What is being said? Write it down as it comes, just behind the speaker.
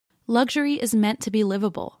Luxury is meant to be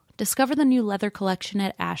livable. Discover the new leather collection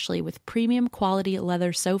at Ashley with premium quality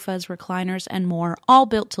leather sofas, recliners, and more, all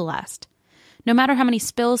built to last. No matter how many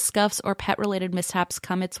spills, scuffs, or pet-related mishaps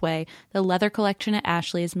come its way, the leather collection at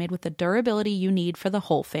Ashley is made with the durability you need for the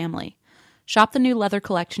whole family. Shop the new leather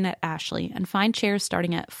collection at Ashley and find chairs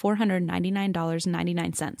starting at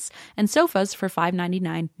 $499.99 and sofas for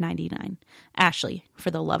 $599.99. Ashley,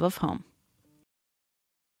 for the love of home.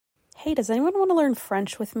 Hey, does anyone want to learn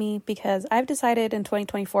French with me? Because I've decided in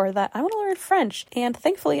 2024 that I want to learn French, and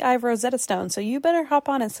thankfully I have Rosetta Stone, so you better hop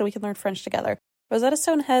on it so we can learn French together. Rosetta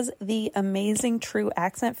Stone has the amazing True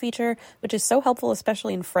Accent feature, which is so helpful,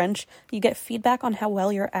 especially in French. You get feedback on how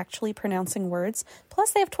well you're actually pronouncing words. Plus,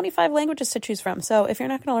 they have 25 languages to choose from. So if you're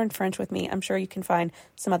not going to learn French with me, I'm sure you can find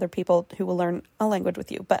some other people who will learn a language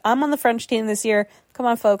with you. But I'm on the French team this year. Come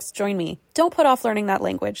on, folks, join me. Don't put off learning that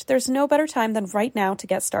language. There's no better time than right now to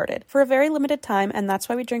get started. For a very limited time, and that's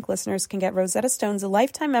why We Drink listeners can get Rosetta Stone's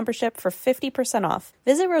lifetime membership for 50% off.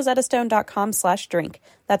 Visit rosettastone.com/drink.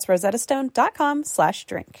 That's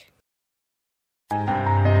rosettastone.com/drink.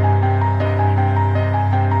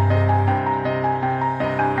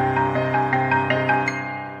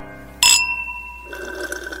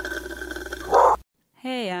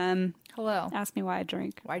 Hey, Hello. ask me why I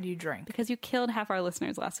drink. Why do you drink? Because you killed half our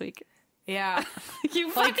listeners last week. Yeah.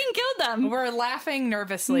 You fucking killed them. We're laughing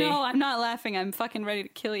nervously. No, I'm not laughing. I'm fucking ready to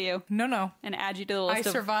kill you No. and add you to the I list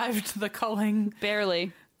of... survived the culling.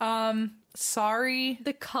 Barely. Sorry.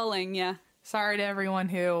 The culling, yeah. Sorry to everyone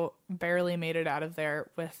who barely made it out of there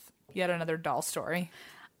with yet another doll story.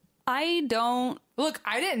 I don't... Look,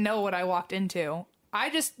 I didn't know what I walked into.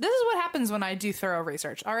 This is what happens when I do thorough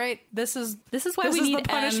research. All right, this is why we need the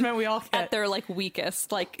punishment we all get at their like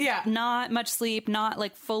weakest. Like, yeah, not much sleep, not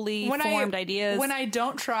like fully formed ideas. When I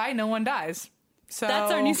don't try, no one dies. So that's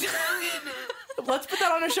our new. Let's put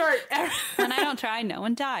that on a shirt. When I don't try, no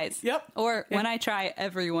one dies. Yep. Or when I try,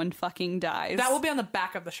 everyone fucking dies. That will be on the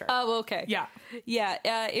back of the shirt. Oh, okay. Yeah.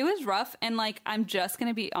 Yeah. It was rough. And like, I'm just going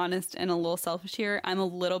to be honest and a little selfish here. I'm a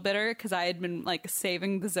little bitter because I had been like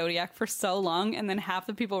saving the Zodiac for so long. And then half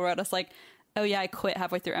the people wrote us like, oh yeah, I quit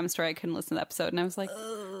halfway through M's story. I couldn't listen to the episode. And I was like,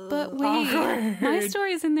 but wait, my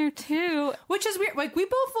story's in there too. Which is weird. Like, we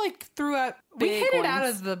both like threw out, we Big hit it ones. out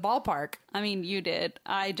of the ballpark. I mean, you did.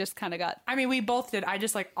 I just kind of got... I mean, we both did. I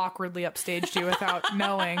just like awkwardly upstaged you without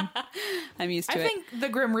knowing. I'm used to it. I think the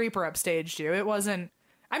Grim Reaper upstaged you. It wasn't...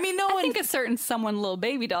 I mean, no one... I think a certain someone little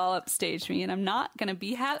baby doll upstaged me, and I'm not going to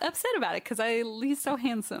be upset about it because he's so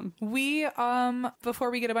handsome. We,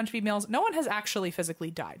 before we get a bunch of emails, no one has actually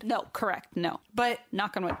physically died. No, correct. No. But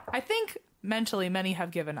knock on wood. I think mentally many have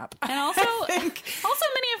given up. And also many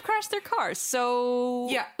have crashed their cars. So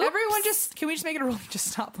yeah, oops. Everyone can we just make it a rule? Just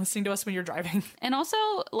stop listening to us when you're driving. And also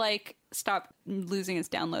like stop losing its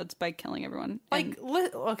downloads by killing everyone. Like,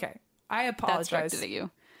 okay, I apologize. That's directed at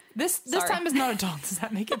you. This time is not a doll. Does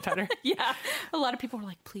that make it better? Yeah. A lot of people were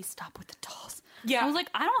like, please stop with the dolls. Yeah. I was like,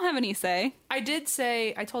 I don't have any say. I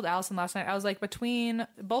told Allison last night, I was like, between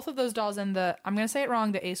both of those dolls and I'm going to say it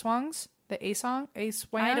wrong, the Aeswangs. The Aeswangs?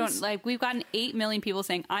 I don't, like, we've gotten 8 million people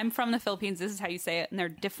saying, I'm from the Philippines, this is how you say it, and they're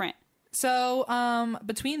different. So,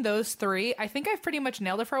 between those three, I think I've pretty much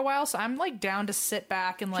nailed it for a while. So I'm like down to sit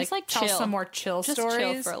back and like tell chill. some more chill stories.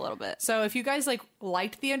 Chill for a little bit. So if you guys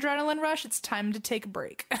liked the adrenaline rush, it's time to take a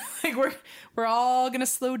break. Like we're all gonna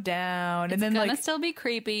slow down, and then gonna still be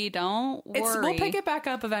creepy. Don't worry. We'll pick it back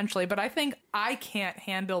up eventually. But I think I can't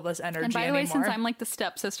handle this energy And by the way, anymore. since I'm like the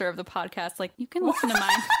stepsister of the podcast, like you can listen to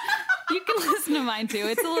mine. You can listen to mine too.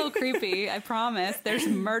 It's a little creepy. I promise. There's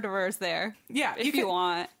murderers there. Yeah, if you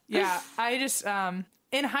want. Yeah, I just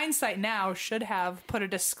in hindsight now should have put a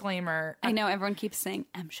disclaimer. I know everyone keeps saying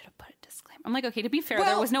M should have put a disclaimer. I'm like, okay, to be fair,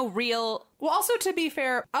 there was no real. Well, also to be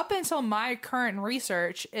fair, up until my current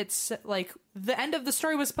research, it's like the end of the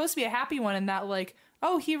story was supposed to be a happy one, in that like,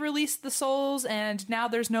 oh, he released the souls, and now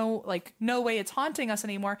there's no way it's haunting us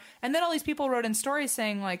anymore. And then all these people wrote in stories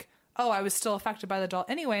saying like, oh, I was still affected by the doll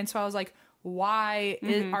anyway, and so I was like, why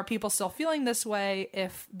are people still feeling this way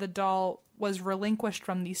if the doll was relinquished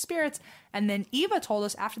from these spirits? And then Eva told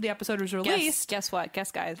us after the episode was released. Guess what?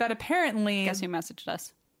 Guess, guys. That apparently... Guess who messaged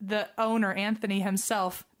us? The owner, Anthony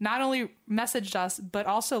himself, not only messaged us, but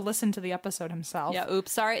also listened to the episode himself. Yeah,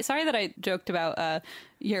 oops. Sorry that I joked about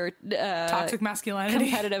your toxic masculinity.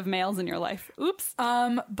 Competitive males in your life. Oops.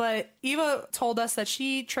 But Eva told us that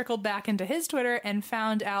she trickled back into his Twitter and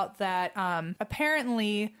found out that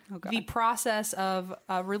apparently the process of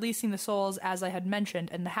releasing the souls, as I had mentioned,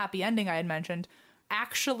 and the happy ending I had mentioned,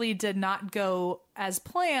 actually did not go as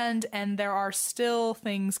planned, and there are still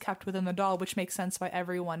things kept within the doll, which makes sense why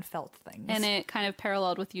everyone felt things. And it kind of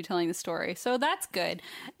paralleled with you telling the story. So that's good.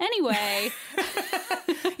 Anyway.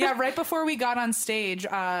 Yeah, right before we got on stage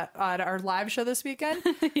at our live show this weekend,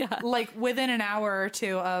 like within an hour or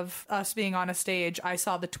two of us being on a stage, I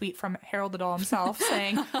saw the tweet from Harold the Doll himself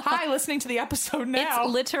saying, "Hi, listening to the episode now."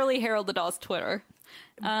 It's literally Harold the Doll's Twitter.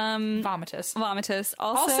 Vomitus.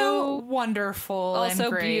 Also wonderful. Also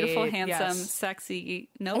and great. Beautiful, handsome, Yes. sexy.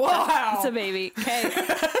 Nope. Wow. It's a baby. Okay.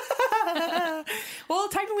 Well,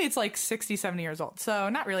 technically it's like 60, 70 years old, so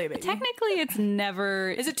not really a baby. Technically, it's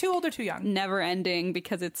never... Is it too old or too young? Never ending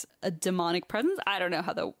because it's a demonic presence. I don't know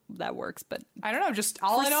how that works, but... I don't know. Just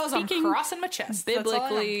all I know is I'm crossing my chest.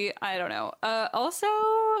 Biblically, I don't know. Also,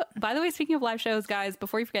 by the way, speaking of live shows, guys,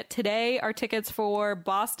 before you forget, today our tickets for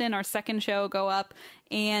Boston, our second show, go up.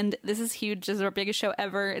 And this is huge. This is our biggest show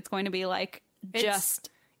ever. It's going to be like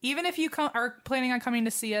even if you are planning on coming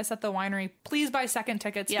to see us at the winery, please buy second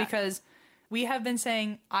tickets because I have been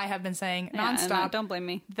saying nonstop. Don't blame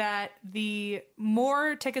me. That the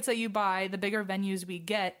more tickets that you buy, the bigger venues we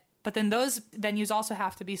get. But then those venues also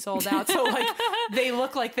have to be sold out. So like they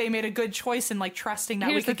look like they made a good choice in like trusting that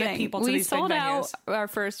we could get people to these big venues. We sold out our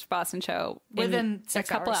first Boston show within a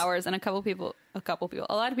couple hours, and a couple people.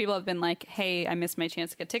 A lot of people have been like, "Hey, I missed my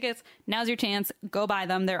chance to get tickets. Now's your chance. Go buy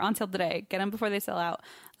them. They're on sale today. Get them before they sell out."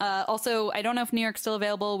 Also, I don't know if New York's still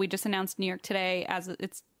available. We just announced New York today, as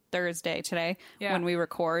it's Thursday today when we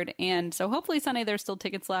record, and so hopefully Sunday there's still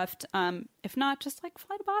tickets left. If not, just like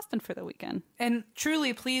fly to Boston for the weekend. And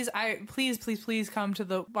truly, please come to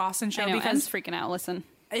the Boston show. I know, because Em's freaking out. Listen,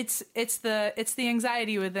 it's the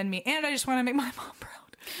anxiety within me, and I just want to make my mom proud.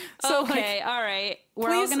 So okay, all right,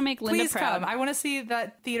 we're all gonna make Linda proud. Come. I want to see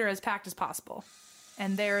that theater as packed as possible.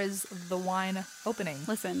 And there is the wine opening.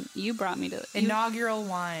 Listen, you brought me to inaugural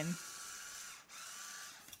wine.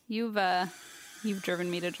 You've driven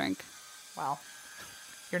me to drink. Wow.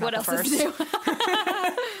 You're not the first.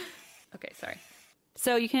 Okay, sorry.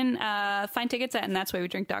 So you can find tickets at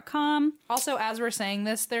andthat'swhywedrink.com. Also, as we're saying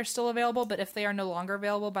this, they're still available, but if they are no longer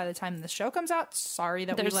available by the time the show comes out, sorry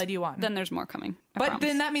that we led you on. Then there's more coming. But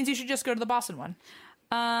then that means you should just go to the Boston one.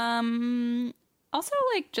 Also,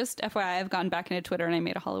 like, just FYI, I've gone back into Twitter and I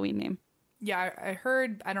made a Halloween name. Yeah, I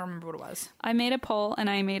heard. I don't remember what it was. I made a poll and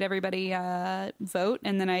I made everybody vote,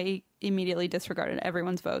 and then I immediately disregarded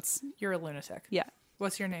everyone's votes. You're a lunatic. Yeah.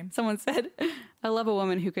 What's your name? Someone said, "I love a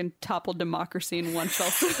woman who can topple democracy in one fell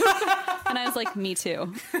swoop." And I was like, me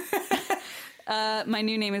too. My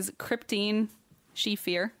new name is Cryptine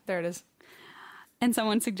She-Fear. There it is. And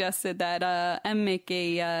someone suggested that make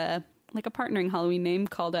a partnering Halloween name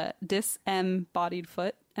called Disembodied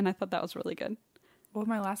Foot, and I thought that was really good. What would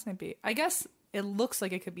my last name be? I guess it looks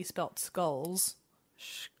like it could be spelled skulls.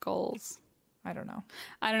 Skulls. I don't know.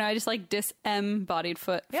 I just like disembodied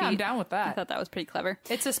foot. Yeah, I'm down with that. I thought that was pretty clever.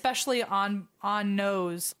 It's especially on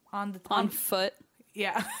nose, on foot.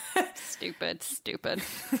 Yeah. Stupid. Stupid.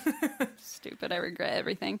 I regret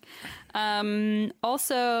everything.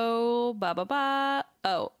 Also,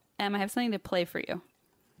 Oh, Em, I have something to play for you.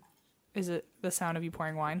 Is it the sound of you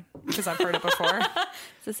pouring wine? Because I've heard it before.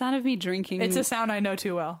 It's the sound of me drinking. It's a sound I know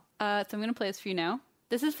too well. So I'm going to play this for you now.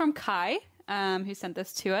 This is from Kai, who sent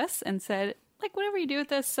this to us and said, like, whatever you do with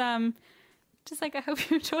this, just like, I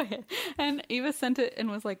hope you enjoy it. And Eva sent it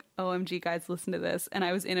and was like, OMG, guys, listen to this. And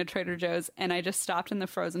I was in a Trader Joe's and I just stopped in the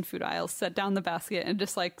frozen food aisle, set down the basket, and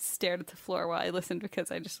just like stared at the floor while I listened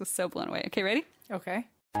because I just was so blown away. Okay, ready? Okay.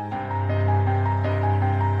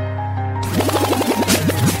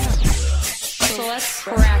 So let's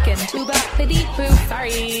crack into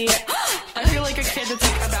Sorry. I feel like a kid that's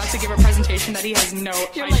like about to give a presentation that he has no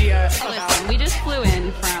idea about. Listen, we just flew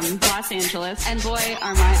in from Los Angeles, and boy,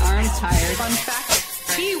 are my arms tired. Fun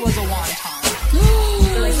fact, he was a wonton.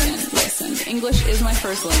 Listen, English is my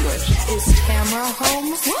first language. Is Tamara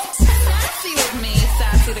home? What's sassy with me,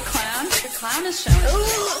 Sassy the clown? The clown is showing.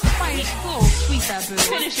 Oh, sweet babu.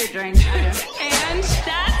 Finish your drink. And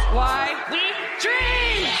that's why we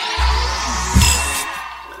drink!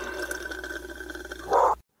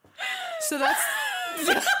 So that's...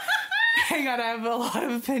 Hang on, I have a lot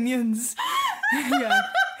of opinions. Hang on.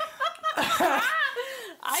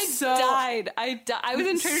 I died. I was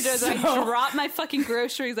in Trader Joe's and I dropped my fucking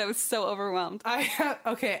groceries. I was so overwhelmed. I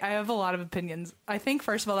have a lot of opinions. I think,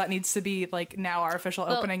 first of all, that needs to be, like, now our official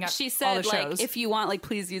opening at she said, all the shows. Like, if you want, like,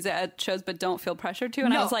 please use it at shows, but don't feel pressured to.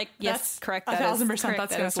 And I was like, yes, correct. 1,000%.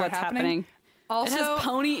 That's going to start happening. Also, it has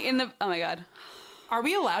pony in the... Oh, my God. Are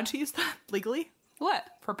we allowed to use that legally? What?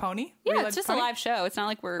 For pony? Yeah, it's just a live show. It's not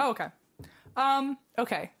like we're... Oh, okay.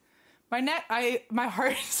 Okay. My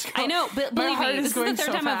heart is going, I know, but believe me, this is the third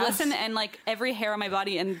time I've fast. listened, and like every hair on my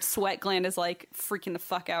body and sweat gland is like freaking the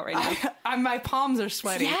fuck out right now. My palms are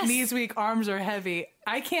sweaty. Yes. Knees weak, arms are heavy.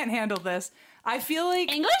 I can't handle this. I feel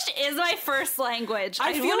like English is my first language.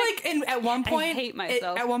 I feel like at one point, hate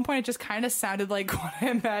myself. At one point, it just kind of sounded like what I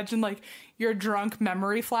imagine, like your drunk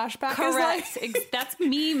memory flashback. correct. Is like. That's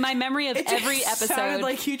me. My memory of It just every episode. sounded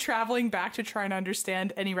like you traveling back to try and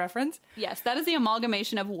understand any reference. Yes, that is the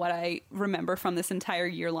amalgamation of what I remember from this entire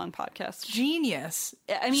year-long podcast. Genius.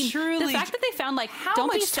 I mean, truly. the fact that they found like, How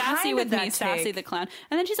don't be much sassy time with did me, that Sassy take? the clown.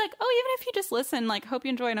 And then she's like, oh, even if you just listen, like, hope you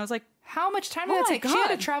enjoy. And I was like, How much time Oh did it my take? She had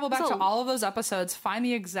to God. travel back It's to a- all of those episodes, find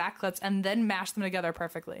the exact clips, and then mash them together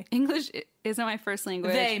perfectly. English isn't my first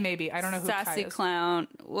language. They maybe. I don't know who Sassy Kai is. clown.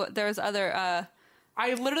 There's other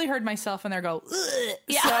I literally heard myself in there go, ugh.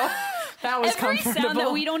 Yeah. So that was every comfortable. sound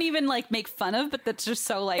that we don't even like make fun of, but that's just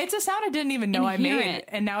so like It's a sound I didn't even know I made, Inherent.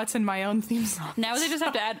 and now it's in my own theme song. now they just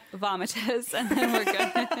have to add vomitus and then we're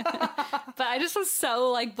good. But I just was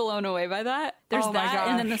so like blown away by that. There's Oh my that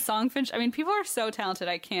and then the gosh. song finish. I mean, people are so talented.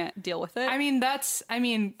 I can't deal with it. I mean,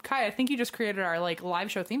 Kai, I think you just created our like live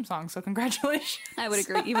show theme song, so congratulations. I would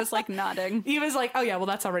agree. He was like nodding. He was like, oh yeah, well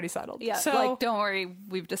that's already settled. Yeah, So like don't worry,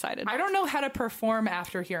 we've decided. I don't know how to perform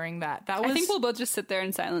after hearing that. That was I think we'll both just sit there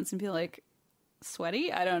in silence and be like,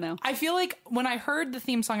 sweaty? I don't know. I feel like when I heard the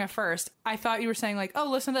theme song at first, I thought you were saying like, "Oh,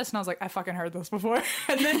 listen to this," and I was like, "I fucking heard this before."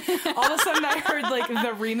 And then all of a sudden, I heard like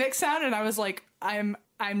the remix sound, and I was like, "I'm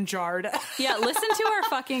jarred." Yeah, listen to our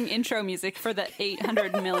fucking intro music for the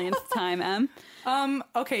 800 millionth time, Em.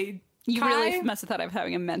 Okay, You Kai, really must have thought I was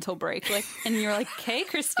having a mental break. Like, and you're like, "Okay,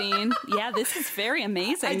 Christine, yeah, this is very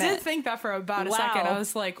amazing." I that- did think that for about a Wow. second. I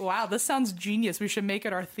was like, "Wow, this sounds genius. We should make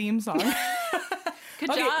it our theme song." Good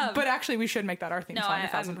Okay, job. but actually, we should make that our theme no, song. I'm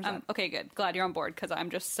 1,000%. okay. Good, glad you're on board because I'm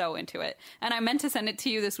just so into it. And I meant to send it to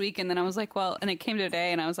you this week, and then I was like, well, and it came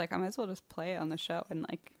today, and I was like, I might as well just play it on the show and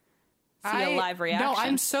like see a live reaction. No,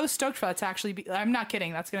 I'm so stoked for that to actually be. I'm not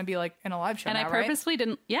kidding. That's going to be like in a live show. and now, I right? purposely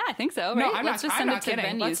didn't. Yeah, I think so. Right? No, I'm Let's not. just I'm send not it to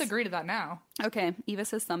kidding. venues. Let's agree to that now. Okay, Eva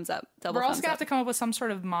says thumbs up. Double We're also thumbs gonna up. have to come up with some sort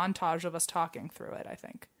of montage of us talking through it. I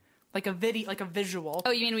think, like a video, like a visual.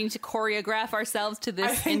 Oh, you mean we need to choreograph ourselves to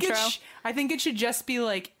this I think intro? I think it should just be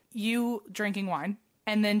like you drinking wine,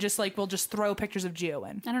 and then just like we'll just throw pictures of Gio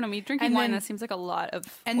in, I don't know. Me drinking And wine, then- that seems like a lot of.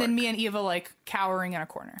 and then work. me and Eva like cowering in a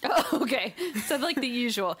corner. Okay, so like the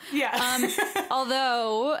usual. Yeah.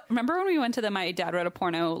 Although, remember when we went to the My Dad Wrote a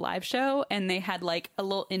Porno live show and they had like a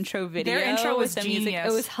little intro video? Their intro was with the genius. music?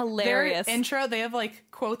 It was hilarious. Their intro, they have like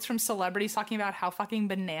quotes from celebrities talking about how fucking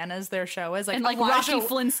bananas their show is. Like, And, like, Rocky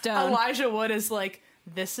Flintstone. Elijah Wood is like,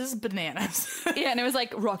 this is bananas. Yeah, and it was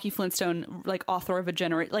like Rocky Flintstone, like author of a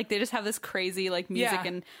generation. Like they just have this crazy like music, Yeah.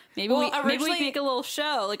 and maybe Well, we originally- make a little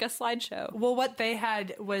show, like a slideshow. Well, what they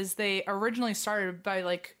had was they originally started by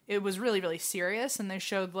like it was really really serious, and they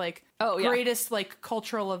showed like Oh, yeah. greatest like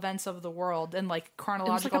cultural events of the world and like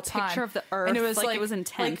chronological a time. picture of the and it Earth, was like, it was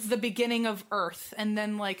intense. like the beginning of Earth, and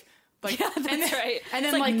then like. Like, Yeah, that's and then, right. And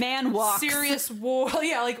It's then like Man Walks. serious war.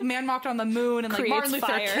 Yeah, like man walked on the moon, and like Creates Martin Luther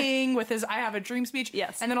fire. King with his "I Have a Dream" speech.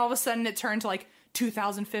 Yes. And then all of a sudden it turned to like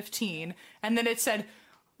 2015, and then it said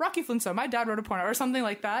Rocky Flintstone, My Dad Wrote a Porno, or something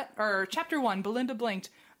like that, or Chapter 1, Belinda blinked,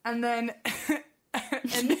 and then.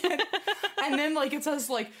 and then like it says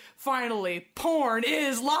like finally porn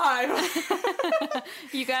is live.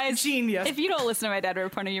 You guys, Genius. If you don't listen to My Dad Wrote a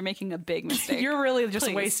Porno, you're making a big mistake. You're really just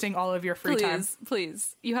Please. wasting all of your free time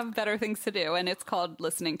Please, you have better things to do, and it's called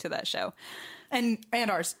listening to that show. and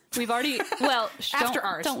ours. We've already After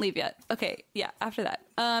ours. Don't leave yet. Okay, yeah, after that.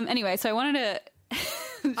 Anyway, so I wanted to.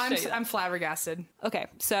 I'm flabbergasted. Okay,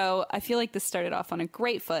 so I feel like this started off on a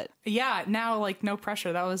great foot. Yeah, now like no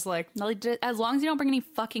pressure. That was like Like, as long as you don't bring any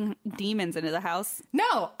fucking demons into the house.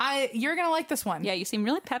 no. You're gonna like this one. Yeah, you seem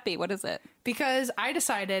really peppy. What is it? Because I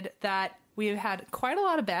decided that we've had quite a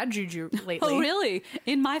lot of bad juju lately. Oh, really?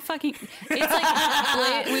 In my fucking,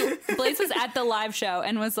 it's like Blaze was at the live show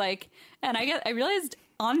and was like, and I realized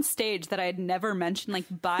on stage that I had never mentioned, like,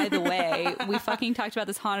 by the way, we fucking talked about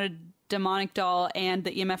this haunted demonic doll, and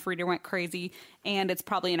the EMF reader went crazy, and it's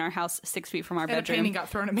probably in our house 6 feet from our And a bedroom. painting got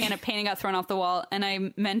thrown at me. And a painting got thrown off the wall. And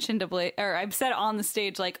I mentioned to Blaze, or I said on the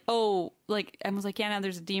stage, like, oh, like, I was like, yeah, now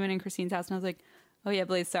there's a demon in Christine's house. And I was like, oh yeah,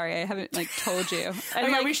 Blaze, sorry, I haven't like told you. And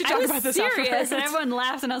yeah, like, we should I talk was about this serious, afterwards. and everyone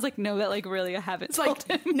laughed, and I was like, no, that like really I haven't. It's like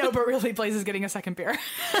no, but really, Blaze is getting a second beer.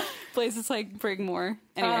 Blaze is like, bring more.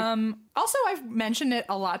 Anyway, Also, I've mentioned it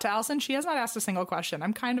a lot to Allison. She has not asked a single question.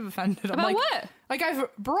 I'm kind of offended. I'm About like, what? Like I've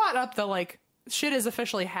brought up the like shit is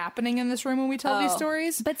officially happening in this room when we tell these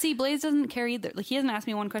stories. But see, Blaze doesn't care either. Like, he hasn't asked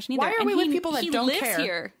me one question either. Why are we with people that don't lives care?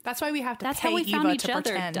 Here. That's why we have to That's pay how we Eva found each to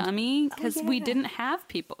other, pretend. dummy. Because we didn't have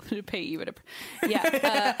people to pay Eva to.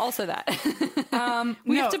 Yeah, also that.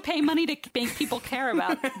 We have to pay money to make people care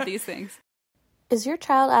about these things. Is your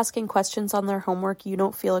child asking questions on their homework you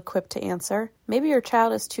don't feel equipped to answer? Maybe your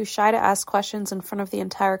child is too shy to ask questions in front of the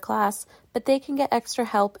entire class, but they can get extra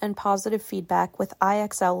help and positive feedback with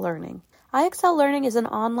IXL Learning. IXL Learning is an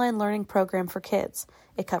online learning program for kids.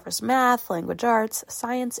 It covers math, language arts,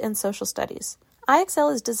 science, and social studies.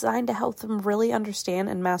 IXL is designed to help them really understand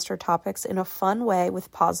and master topics in a fun way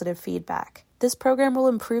with positive feedback. This program will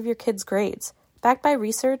improve your kids' grades. Backed by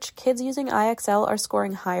research, kids using IXL are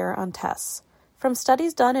scoring higher on tests. From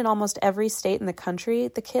studies done in almost every state in the country,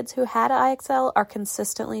 the kids who had IXL are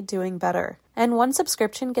consistently doing better. And one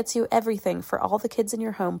subscription gets you everything for all the kids in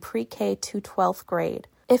your home pre-K to 12th grade.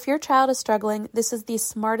 If your child is struggling, this is the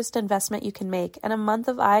smartest investment you can make, and a month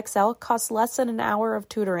of IXL costs less than an hour of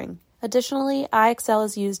tutoring. Additionally, IXL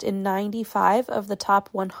is used in 95 of the top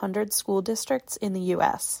 100 school districts in the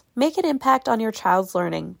U.S. Make an impact on your child's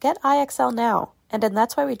learning. Get IXL now. And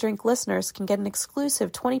That's Why We Drink listeners can get an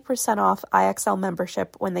exclusive 20% off IXL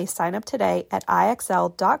membership when they sign up today at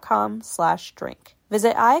IXL.com/drink.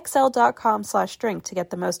 Visit IXL.com/drink to get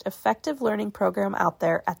the most effective learning program out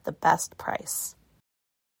there at the best price.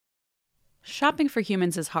 Shopping for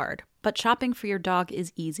humans is hard, but shopping for your dog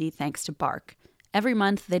is easy thanks to Bark. Every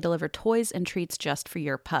month, they deliver toys and treats just for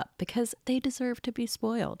your pup because they deserve to be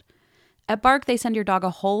spoiled. At Bark, they send your dog a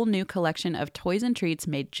whole new collection of toys and treats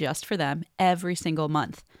made just for them every single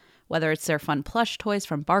month. Whether it's their fun plush toys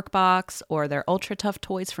from BarkBox or their ultra tough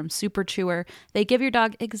toys from Super Chewer, they give your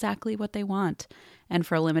dog exactly what they want. And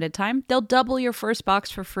for a limited time, they'll double your first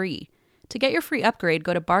box for free. To get your free upgrade,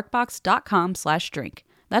 go to barkbox.com/drink.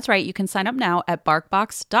 That's right, you can sign up now at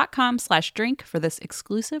barkbox.com/drink for this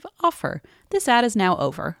exclusive offer. This ad is now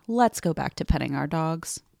over. Let's go back to petting our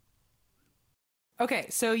dogs. Okay,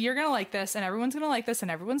 so you're going to like this, and everyone's going to like this,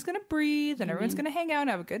 and everyone's going to breathe, and everyone's going to hang out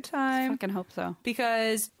and have a good I time. fucking hope so.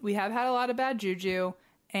 Because we have had a lot of bad juju,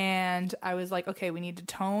 and I was like, okay, we need to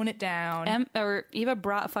tone it down. Eva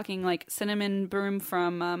brought fucking like cinnamon broom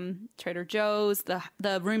from Trader Joe's. The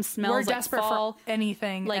room smells We're like desperate fall, for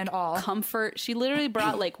anything like and all. comfort. She literally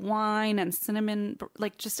brought like wine and cinnamon,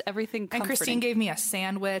 like just everything comforting. And Christine gave me a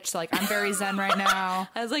sandwich, so like I'm very zen right now.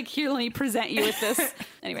 I was like, here, let me present you with this.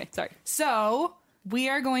 Anyway, sorry. So we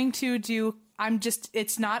are going to do,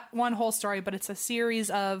 it's not one whole story, but it's a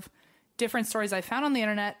series of different stories I found on the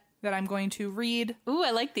internet that I'm going to read. Ooh,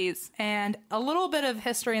 I like these. And a little bit of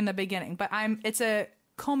history in the beginning, but it's a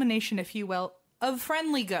culmination, if you will, of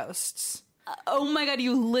friendly ghosts. Oh my god,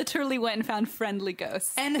 you literally went and found friendly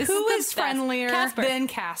ghosts. And this who is is friendlier than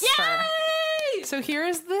Casper? Yay! So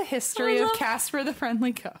here's the history of Casper the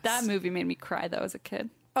Friendly Ghost. That movie made me cry though as a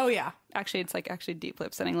kid. Oh yeah. Actually, it's like deeply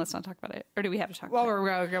upsetting. Let's not talk about it. Or do we have to talk Well, about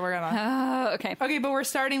we're gonna. Okay. Okay, but we're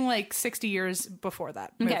starting like 60 years before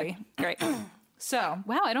that movie. Okay, great. So,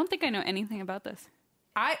 Wow, I don't think I know anything about this.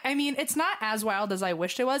 I mean, it's not as wild as I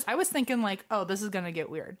wished it was. I was thinking like, oh, this is gonna get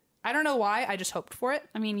weird. I don't know why. I just hoped for it.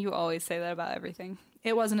 I mean, you always say that about everything.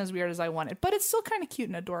 It wasn't as weird as I wanted, but it's still kind of cute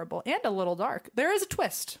and adorable and a little dark. There is a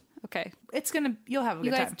twist. Okay. You'll have a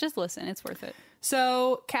You good guys time. just listen. It's worth it.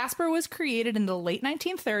 So Casper was created in the late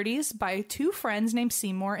 1930s by two friends named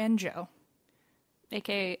Seymour and Joe.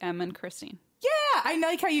 AKA Em and Christine. Yeah, I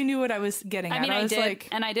like how you knew what I was getting at. I mean, I was did. like,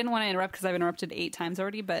 And I didn't want to interrupt because I've interrupted 8 times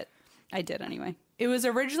already, but I did anyway. it was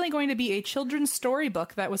originally going to be a children's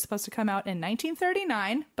storybook that was supposed to come out in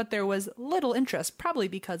 1939, but there was little interest, probably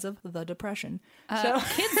because of the Depression. So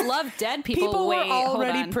Kids love dead people. people Wait, were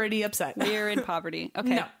already hold on. pretty upset. We're in poverty.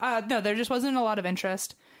 Okay. No, there just wasn't a lot of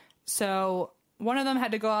interest. So one of them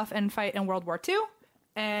had to go off and fight in World War II,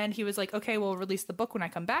 and he was like, okay, we'll release the book when I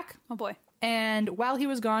come back. Oh boy. And while he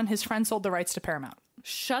was gone, his friend sold the rights to Paramount.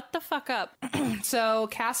 Shut the fuck up. So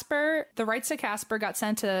the rights to Casper got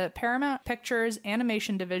sent to Paramount Pictures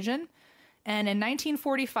Animation Division. And in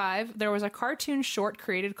 1945, there was a cartoon short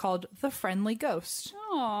created called The Friendly Ghost.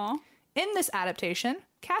 Aww. In this adaptation,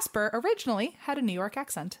 Casper originally had a New York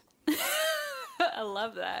accent. I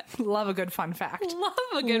love that. Love a good fun fact. Love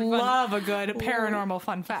a good Love a good paranormal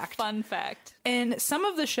fun fact. fun fact. In some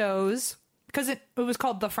of the shows, because it was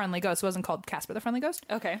called The Friendly Ghost, it wasn't called Casper the Friendly Ghost.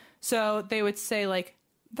 Okay. So they would say like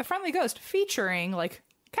The Friendly Ghost featuring like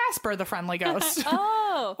Casper the Friendly Ghost.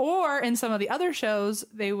 Oh. Or in some of the other shows,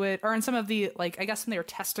 they would, or in some of the, like, I guess when they were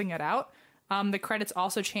testing it out, The credits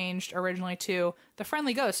also changed originally to The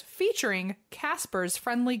Friendly Ghost, featuring Casper's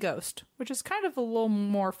friendly ghost, which is kind of a little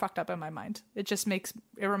more fucked up in my mind. It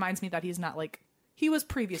reminds me that he's not like, he was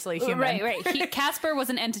previously human. Right. Casper was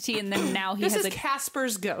an entity, and then now he This has is a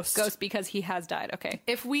Casper's ghost. because he has died. Okay.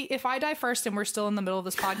 If I die first and we're still in the middle of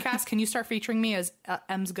this podcast, can you start featuring me as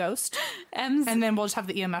M's ghost? M's. And then we'll just have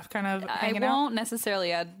the EMF kind of I hanging out. won't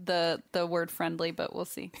necessarily add the word friendly, but we'll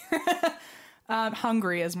see.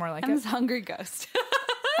 Hungry is more like M's it. hungry ghost.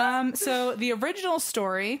 So the original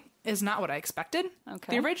story is not what I expected.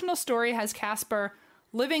 Okay. The original story has Casper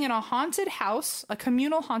living in a haunted house, a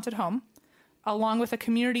communal haunted home, along with a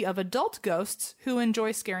community of adult ghosts who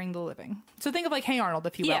enjoy scaring the living. So think of like Hey Arnold,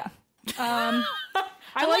 if you will. Yeah. I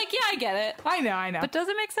I get it. I know. But does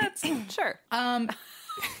it make sense? Sure.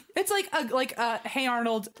 It's like a Hey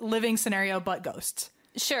Arnold living scenario, but ghosts.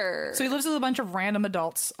 Sure. So he lives with a bunch of random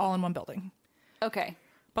adults all in one building. Okay.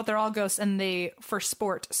 But they're all ghosts, and they, for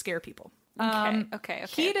sport, scare people. Okay.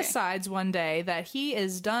 He decides one day that he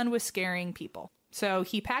is done with scaring people. So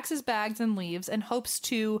he packs his bags and leaves and hopes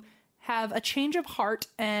to have a change of heart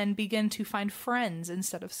and begin to find friends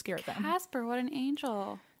instead of scare them. Casper, what an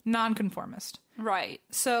angel. Nonconformist. Right.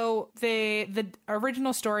 So the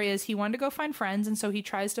original story is he wanted to go find friends, and so he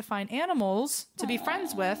tries to find animals to be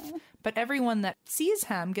friends with, but everyone that sees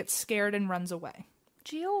him gets scared and runs away.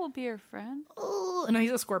 Geo will be your friend. Oh, no, he's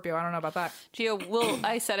a Scorpio. I don't know about that. Geo will.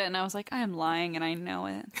 I said it and I was like, I am lying and I know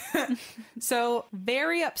it. So,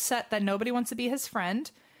 very upset that nobody wants to be his friend,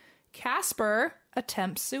 Casper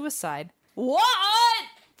attempts suicide. What?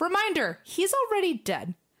 Reminder, he's already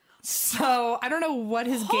dead. So, I don't know what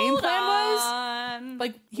his game plan was.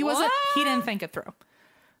 Like, he didn't think it through.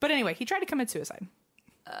 But anyway, he tried to commit suicide.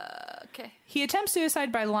 Okay. He attempts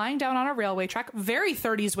suicide by lying down on a railway track. Very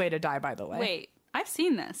 30s way to die, by the way. Wait, I've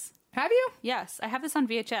seen this. Have you? Yes, I have this on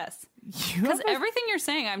VHS. You Because have everything you're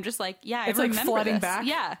saying, I'm just like, yeah, It's I like remember flooding this. back.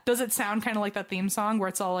 Yeah. Does it sound kind of like that theme song where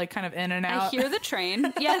it's all like kind of in and out? I hear the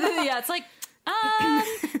train. Yeah, it's like,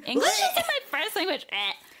 English isn't my first language.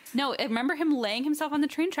 No, I remember him laying himself on the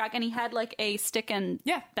train track, and he had like a stick and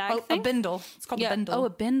bag a thing. bindle. It's called a bindle. Oh, a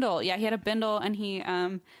bindle. Yeah, he had a bindle, and he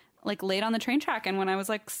like laid on the train track. And when I was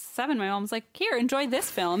like 7, my mom was like, "Here, enjoy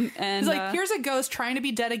this film." And He's like, "Here's a ghost trying to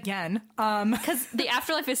be dead again." because the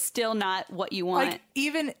afterlife is still not what you want. Like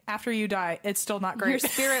even after you die, it's still not great. Your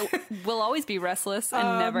spirit will always be restless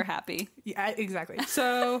and never happy. Yeah, exactly.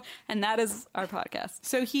 So, And that is our podcast.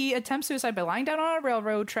 so he attempts suicide by lying down on a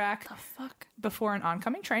railroad track Fuck. before an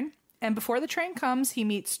oncoming train. And before the train comes, he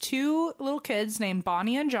meets 2 little kids named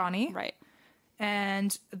Bonnie and Johnny. Right.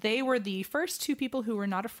 And they were the first 2 people who were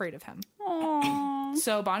not afraid of him. Aww.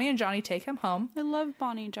 So Bonnie and Johnny take him home. I love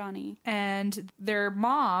Bonnie and Johnny. And their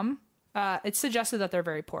mom, it's suggested that they're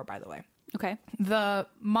very poor, by the way. Okay. The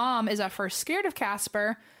mom is at first scared of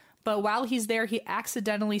Casper, but while he's there, he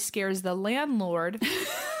accidentally scares the landlord.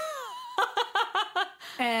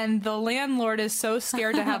 And the landlord is so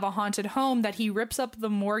scared to have a haunted home that he rips up the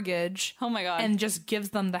mortgage. Oh my God. And just gives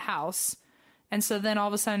them the house. And so then all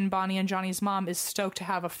of a sudden, Bonnie and Johnny's mom is stoked to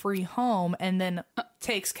have a free home and then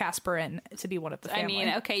takes Casper in to be one of the family. I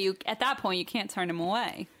mean, okay, you at that point you can't turn him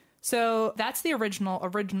away. So that's the original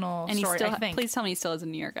And he story, still, I think. please tell me he still has a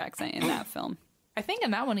New York accent in that film. I think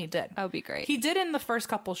in that one he did. That would be great. He did in the first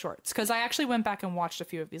couple shorts, because I actually went back and watched a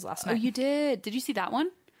few of these last Oh, night. you did? Did you see that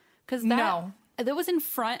one? Because No. that was in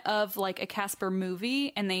front of like a Casper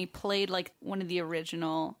movie, and they played like one of the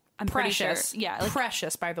original. I'm Precious. pretty sure, yeah, like,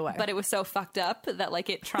 Precious, by the way. but it was so fucked up that like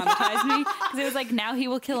it traumatized me because it was like now he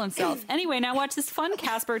will kill himself. Anyway, now watch this fun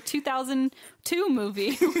Casper 2002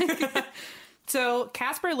 movie. So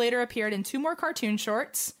Casper later appeared in 2 more cartoon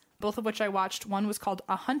shorts, both of which I watched. One was called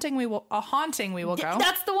A Haunting We Will Go.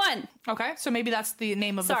 That's the one. Okay, so maybe that's the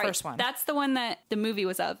name of Sorry, the first one. that's the one that the movie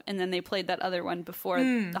was of, and then they played that other one before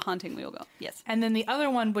The Haunting We Will Go. Yes. And then the other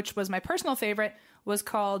one, which was my personal favorite, was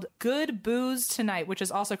called Good Booze Tonight, which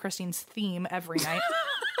is also Christine's theme every night.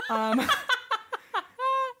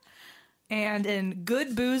 And in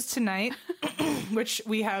Good Booze Tonight, which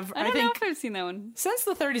we have, I don't know if I've seen that one. since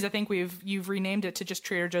the 30s, I think you've renamed it to just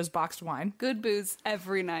Trader Joe's Boxed Wine. Good booze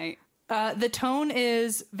every night. The tone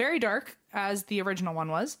is very dark, as the original one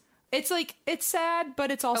was. It's like, it's sad,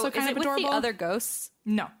 but it's also kind is of it adorable. with the other ghosts?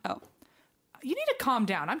 No. Oh, You need to calm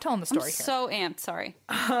down. I'm telling the I'm story here. so amped. Sorry.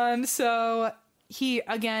 So he,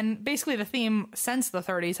 again, basically the theme since the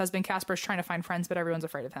 30s has been Casper's trying to find friends, but everyone's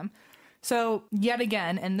afraid of him. So yet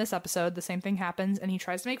again, in this episode, the same thing happens, and he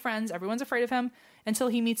tries to make friends. Everyone's afraid of him until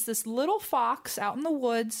he meets this little fox out in the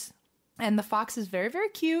woods, and the fox is very, very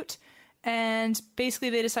cute. And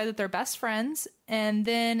basically they decide that they're best friends. And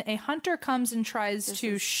then a hunter comes and tries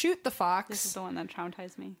to shoot the fox. This is the one that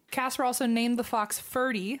traumatized me. Casper also named the fox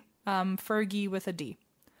Ferdy, Fergie with a D.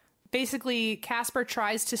 Basically, Casper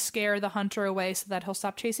tries to scare the hunter away so that he'll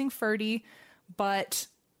stop chasing Ferdy. But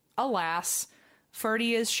alas,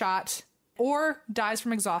 Ferdy is shot or dies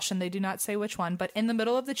from exhaustion. They do not say which one. But in the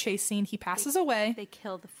middle of the chase scene, he passes away. They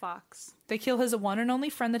kill the fox. They kill his one and only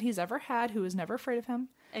friend that he's ever had, who was never afraid of him.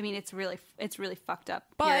 I mean, it's really fucked up.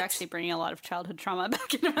 But- You're actually bringing a lot of childhood trauma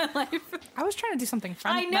back into my life. I was trying to do something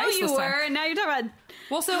fun. I know nice you this time. were, and now you're talking about...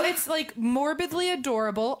 Well, so it's like morbidly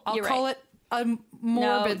adorable. I'll You're call right. it a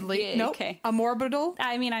morbidly. yeah, Nope. okay. A morbidal.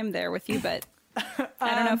 I mean, I'm there with you, but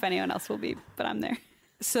I don't know if anyone else will be, but I'm there.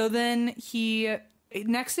 So then he,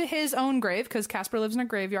 next to his own grave, because Casper lives in a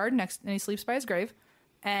graveyard, and he sleeps by his grave.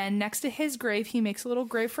 And next to his grave, he makes a little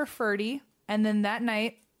grave for Ferdy. And then that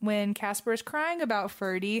night, when Casper is crying about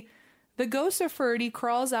Ferdy, the ghost of Ferdy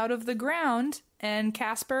crawls out of the ground, and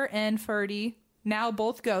Casper and Ferdy, now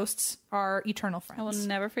both ghosts, are eternal I will friends.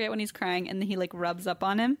 never forget when he's crying, and then he like rubs up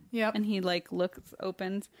on him. Yep. And he like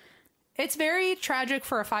opens. It's very tragic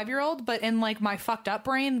for a 5-year-old, but in like my fucked up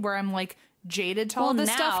brain, where I'm like jaded to all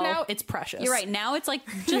this stuff now, it's precious. You're right. Now it's like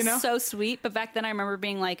just know? so sweet. But back then I remember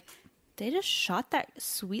being like, they just shot that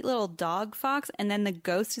sweet little dog fox, and then the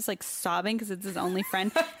ghost is like sobbing because it's his only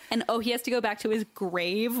friend. And he has to go back to his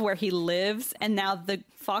grave where he lives, and now the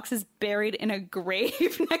fox is buried in a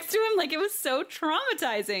grave next to him. Like, it was so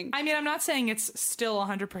traumatizing. I mean, I'm not saying it's still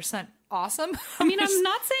 100% awesome. I mean, I'm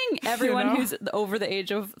not saying everyone know? who's over the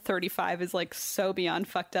age of 35 is like so beyond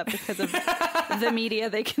fucked up because of the media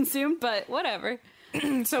they consume, but whatever.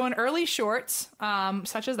 So in early shorts,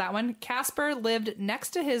 such as that one, Casper lived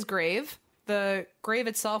next to his grave. The grave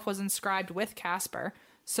itself was inscribed with Casper.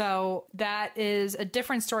 So that is a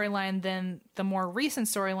different storyline than the more recent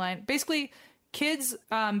storyline. Basically, kids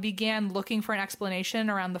began looking for an explanation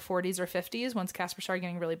around the 40s or 50s once Casper started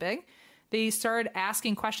getting really big. They started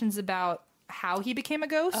asking questions about how he became a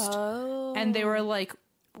ghost. Oh. And they were like,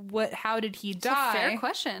 how did he die? Fair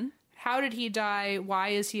question. How did he die? Why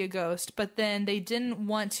is he a ghost? But then they didn't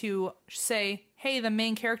want to say, hey, the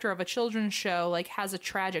main character of a children's show like has a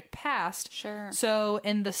tragic past. Sure. So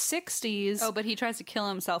in the 60s... Oh, but he tries to kill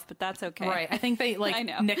himself, but that's okay. Right. I think they like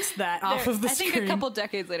nixed that off of the screen. I think a couple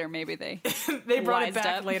decades later, maybe they they brought it wised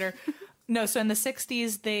back up. later. No, so in the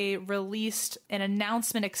 60s, they released an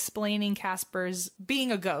announcement explaining Casper's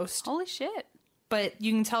being a ghost. Holy shit. But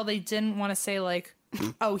you can tell they didn't want to say like,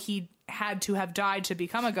 oh, he had to have died to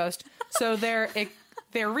become a ghost. So their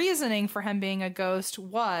reasoning for him being a ghost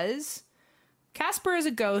was Casper is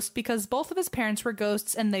a ghost because both of his parents were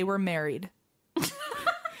ghosts and they were married.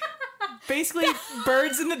 Basically,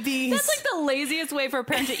 birds and the bees. That's like the laziest way for a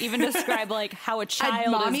parent to even describe like how a child A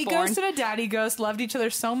mommy is born. ghost and a daddy ghost loved each other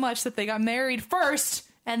so much that they got married first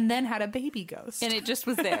and then had a baby ghost. And it just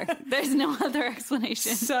was there. There's no other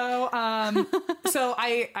explanation. So, so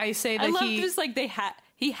I say that I love just like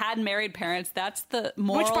he had married parents. That's the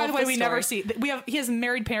moral. Which, by the way, of we story. never see. He has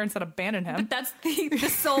married parents that abandoned him. But that's the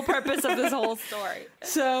sole purpose of this whole story.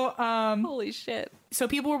 So, Holy shit. so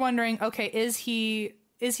people were wondering, okay, is he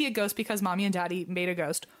a ghost because mommy and daddy made a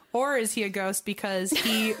ghost, or is he a ghost because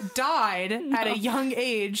he died at a young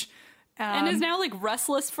age? And is now like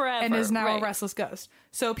restless forever. And is now Right. a restless ghost.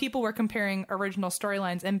 So people were comparing original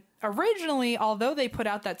storylines. And originally, although they put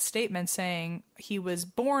out that statement saying he was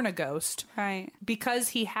born a ghost, Right. because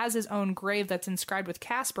he has his own grave that's inscribed with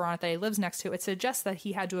Casper on it that he lives next to, it suggests that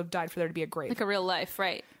he had to have died for there to be a grave. Like a real life,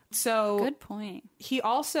 right. So Good point. he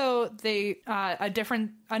also,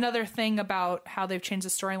 another thing about how they've changed the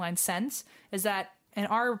storyline since is that in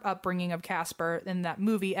our upbringing of Casper in that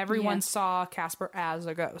movie, everyone Yeah. saw Casper as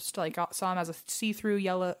a ghost, like saw him as a see-through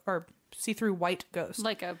yellow or see-through white ghost,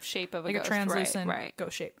 Like a shape of a like ghost. a translucent right.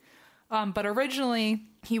 ghost shape. But originally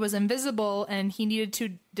he was invisible and he needed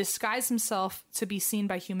to disguise himself to be seen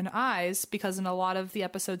by human eyes because in a lot of the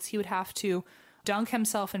episodes he would have to dunk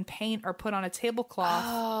himself in paint or put on a tablecloth.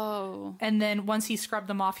 Oh. And then once he scrubbed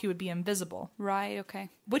them off, he would be invisible. Right, okay.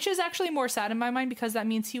 Which is actually more sad in my mind because that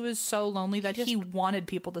means he was so lonely that he wanted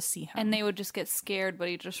people to see him. And they would just get scared, but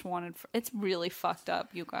he just wanted... It's really fucked up,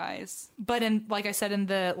 you guys. But like I said, in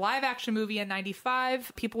the live action movie in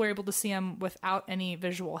 95, people were able to see him without any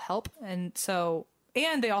visual help. And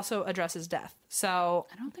they also address his death. So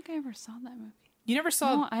I don't think I ever saw that movie. you never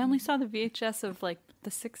saw... No, I only saw the VHS of like the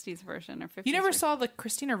 60s version or 50s You never version. saw the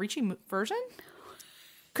Christina Ricci version?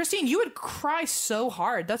 Christine, you would cry so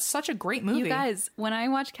hard. That's such a great movie. You guys, when I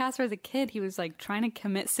watched Casper as a kid, he was like trying to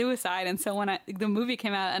commit suicide, and so when the movie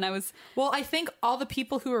came out, and I was Well, I think all the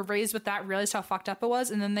people who were raised with that realized how fucked up it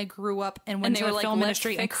was, and then they grew up and went they to were the like, film "Let's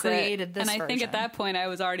industry and fix created it." this And I think at version. that point, I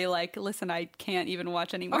was already like, "Listen, I can't even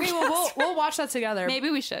watch anymore." Okay, well, we'll watch that together. Maybe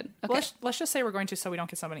we should. Okay. Let's just say we're going to, so we don't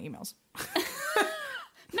get so many emails.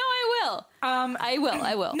 No, I will.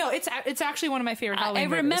 I will. No, it's actually one of my favorite Halloween I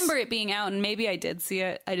movies. remember it being out, and maybe I did see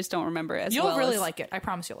it. I just don't remember it as You'll well. really as- like it. I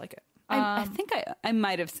promise you'll like it. I think I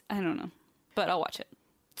might have. I don't know, but I'll watch it.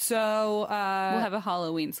 So We'll have a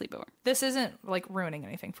Halloween sleepover. this isn't like ruining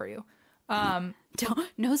anything for you.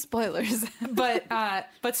 No spoilers.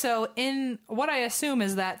 But so in what I assume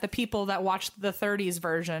is that the people that watched the 30s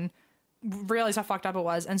version realized how fucked up it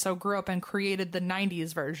was, and so grew up and created the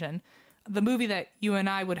 90s version, the movie that you and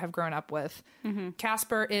I would have grown up with.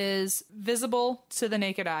 Casper is visible to the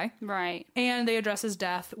naked eye, Right. and they address his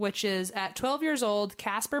death, which is at 12 years old,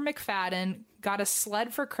 Casper McFadden got a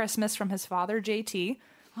sled for Christmas from his father, JT.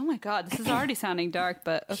 Oh my God, this is already sounding dark,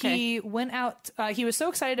 but okay. He went out, he was so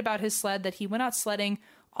excited about his sled that he went out sledding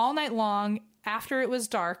all night long after it was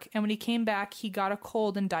dark, and when he came back, he got a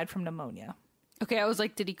cold and died from pneumonia. Okay, I was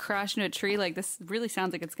like, did he crash into a tree? Like, this really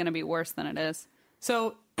sounds like it's going to be worse than it is.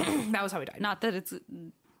 So that was how he died. Not that it's...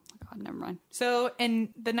 God, never mind. So in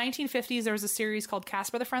the 1950s, there was a series called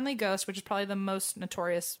Casper the Friendly Ghost, which is probably the most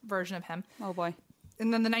notorious version of him. Oh boy.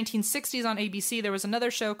 And then the 1960s on ABC, there was another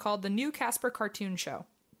show called The New Casper Cartoon Show.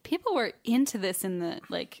 People were into this in the,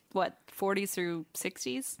 like, what, 40s through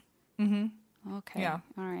 60s? Mm-hmm. Okay. Yeah.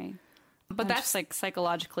 All right. But I'm that's just, like,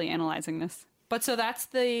 psychologically analyzing this. But so that's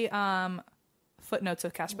the footnotes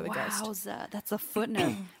of Casper the Ghost. Wowza, that's a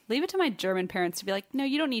footnote. Leave it to my German parents to be like, no,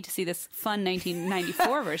 you don't need to see this fun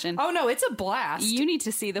 1994 version. Oh no, it's a blast. You need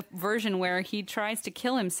to see the version where he tries to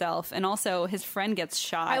kill himself and also his friend gets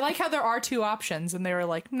shot. I like how there are two options, and they were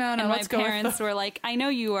like, no, and let's my go parents with were like, I know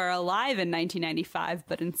you are alive in 1995,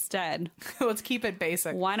 but instead, let's keep it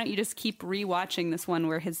basic. why don't you just keep rewatching this one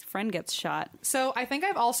where his friend gets shot? So I think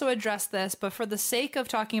I've also addressed this, but for the sake of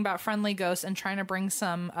talking about friendly ghosts and trying to bring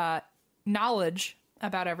some knowledge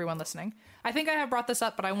about everyone listening, I think I have brought this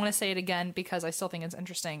up, but I want to say it again because I still think it's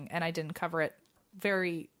interesting, and I didn't cover it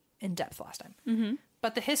very in depth last time. Mm-hmm.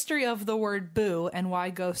 But the history of the word boo and why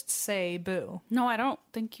ghosts say boo. No, I don't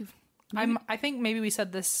think you've... I think maybe we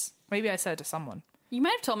said this, maybe I said it to someone. You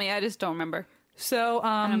might have told me, I just don't remember. So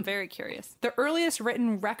And I'm very curious. the earliest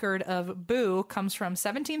written record of boo comes from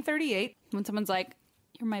 1738. When someone's like,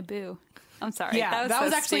 you're my boo. I'm sorry. Yeah, that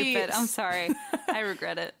was so actually stupid. I'm sorry. I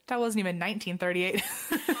regret it. That wasn't even 1938.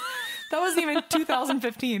 That wasn't even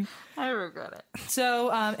 2015. I regret it. So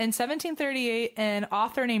in 1738, an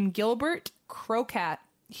author named Gilbert Crocat,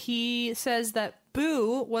 he says that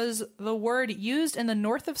boo was the word used in the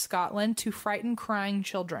north of Scotland to frighten crying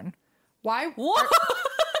children. Why? What?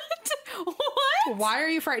 What? Why are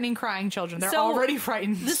you frightening crying children? They're So, already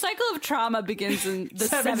frightened. The cycle of trauma begins in the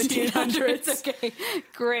 1700s. 1700s. Okay,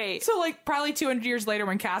 great. So like probably 200 years later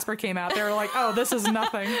when Casper came out, they were like, oh, this is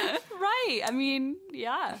nothing. Right. I mean,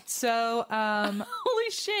 yeah. So Holy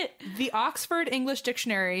shit. the Oxford English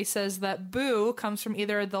Dictionary says that boo comes from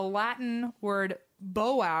either the Latin word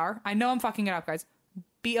boare. I know I'm fucking it up, guys.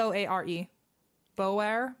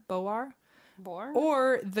 Boare. Boar. Bore?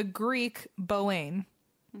 Or the Greek boane.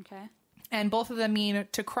 Okay. And both of them mean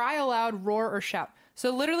to cry aloud, roar, or shout.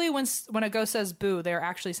 So literally when a ghost says boo, they're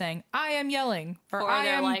actually saying, I am yelling. Or Or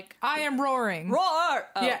they're like, I am roaring. Roar!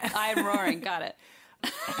 Oh, Yeah. I'm roaring. Got it.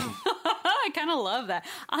 I kind of love that.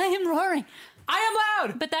 I am roaring. I am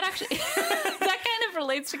loud. But that actually, that kind of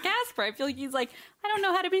relates to Casper. I feel like he's like, I don't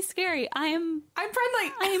know how to be scary. I'm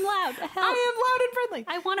friendly. I am loud. Help. I am loud and friendly.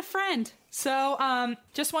 I want a friend. So,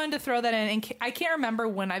 just wanted to throw that in. I can't remember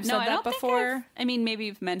when I've said I that don't before. think I mean, maybe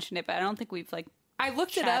you've mentioned it, but I don't think we've like. I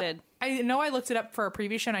looked chatted. it up. I know I looked it up for a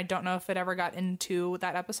previous show, and I don't know if it ever got into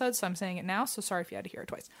that episode, so I'm saying it now. So sorry if you had to hear it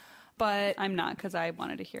twice. But I'm not, because I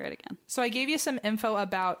wanted to hear it again. so I gave you some info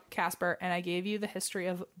about Casper, and I gave you the history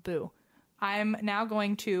of Boo. I'm now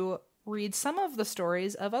going to read some of the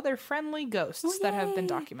stories of other friendly ghosts that have been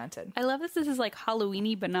documented. I love this. This is like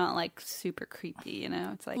Halloweeny, but not like super creepy. You know,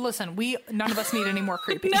 it's like Listen, none of us need any more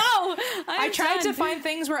creepy. no. I tried to find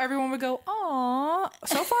things where everyone would go, "Aw."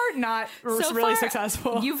 So far, not really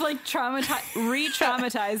successful. You've like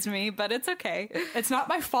re-traumatized me, but it's okay. It's not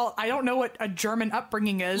my fault. I don't know what a German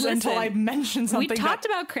upbringing is until I Listen, mention something. We talked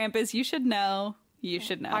about Krampus. You should know. You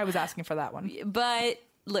should know. I was asking for that one. But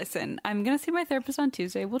listen, I'm gonna see my therapist on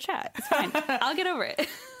Tuesday. We'll chat. It's fine. I'll get over it.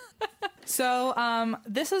 So,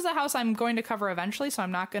 this is a house I'm going to cover eventually, so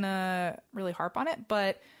I'm not gonna really harp on it.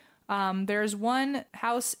 But There's one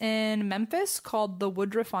house in Memphis called the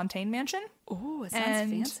Woodruff Fontaine Mansion. Oh, it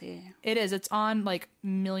sounds fancy. It is. It's on like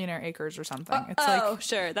Millionaire Acres or something. It's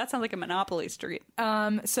Sure. That sounds like a Monopoly street.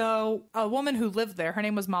 So a woman who lived there, her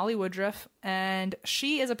name was Molly Woodruff, and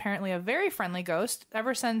she is apparently a very friendly ghost.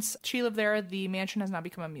 Ever since she lived there, the mansion has now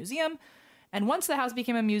become a museum. And once the house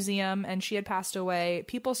became a museum and she had passed away,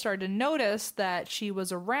 people started to notice that she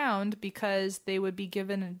was around because they would be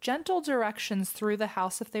given gentle directions through the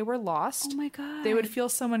house if they were lost. Oh my God. They would feel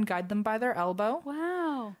someone guide them by their elbow.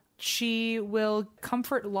 Wow. She will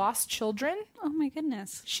comfort lost children. Oh my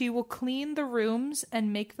goodness. She will clean the rooms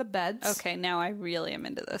and make the beds. Okay, now I really am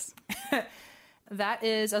into this. That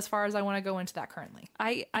is as far as I want to go into that currently.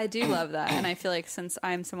 I do love that. And I feel like since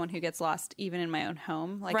I'm someone who gets lost even in my own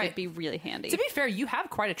home, like Right. it'd be really handy. To be fair, you have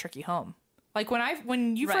quite a tricky home. Like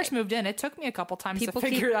when you Right. first moved in, it took me a couple times People to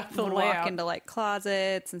figure keep out the walk layout. into like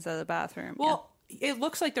closets instead of the bathroom. Well, it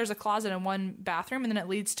looks like there's a closet in one bathroom, and then it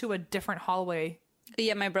leads to a different hallway.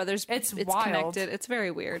 yeah, my brother's It's it's wild. connected. It's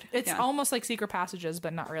very weird. It's Yeah. almost like secret passages,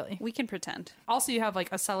 but not really. We can pretend. Also, you have like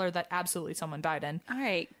a cellar that absolutely someone died in. All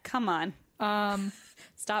right, come on.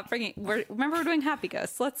 Stop bringing. Remember, we're doing Happy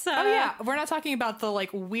Ghosts. Let's. Oh yeah, we're not talking about the like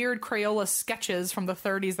weird Crayola sketches from the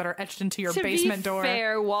 30s that are etched into your basement door.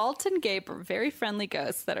 Fair, Walt and Gabe are very friendly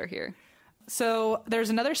ghosts that are here. So there's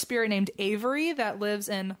another spirit named Avery that lives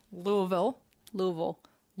in Louisville.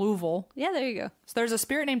 Louisville. Yeah, there you go. So there's a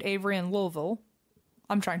spirit named Avery in Louisville.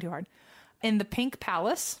 I'm trying too hard. In the Pink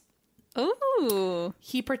Palace. Ooh.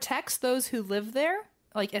 He protects those who live there.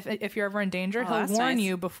 Like if you're ever in danger, he'll that's warn nice.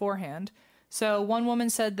 you beforehand. So one woman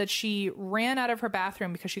said that she ran out of her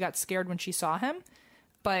bathroom because she got scared when she saw him.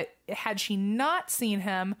 But had she not seen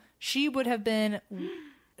him, she would have been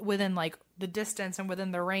within like the distance and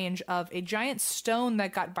within the range of a giant stone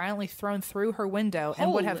that got violently thrown through her window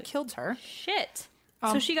and would have Holy killed her. Shit.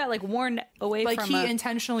 So she got like warned away Like from he a...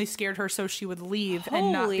 intentionally scared her so she would leave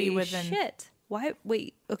and not be Holy within. shit. Why?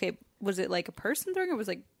 Wait. Okay. Was it like a person throwing it? Was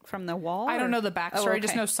it like from the wall? I don't or- know the backstory. Oh, I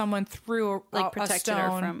just okay. know someone threw a protected her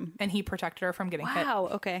stone from- and he protected her from getting hit. Wow.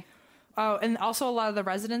 Okay. Oh, and also a lot of the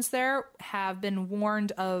residents there have been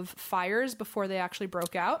warned of fires before they actually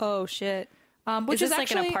broke out. Oh shit. Which is is this like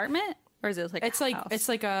actually an apartment or is it like It's a like house? it's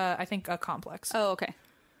like I think a complex. Oh, okay.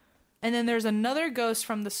 And then there's another ghost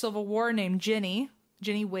from the Civil War named Ginny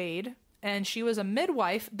Wade, and she was a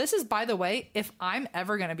midwife. This is, by the way, if I'm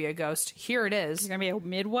ever going to be a ghost, here it is. You're gonna be a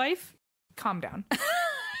midwife. Calm down.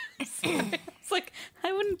 It's like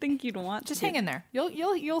I wouldn't think you'd want. Just to hang in there. You'll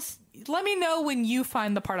let me know when you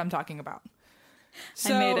find the part I'm talking about.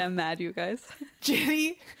 So, I made him mad, you guys.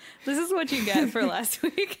 Ginny. This is what you get for last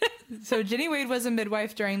week. So Ginny Wade was a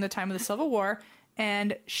midwife during the time of the Civil War,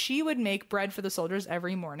 and she would make bread for the soldiers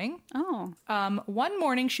every morning. Oh, One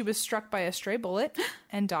morning, she was struck by a stray bullet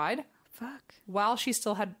and died fuck. while she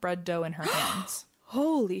still had bread dough in her hands.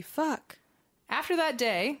 Holy fuck. After that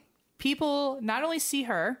day, people not only see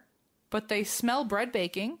her, but they smell bread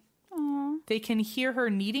baking. They can hear her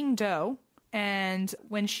kneading dough. And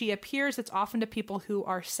when she appears, it's often to people who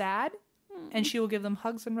are sad, and she will give them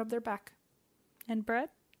hugs and rub their back. And bread?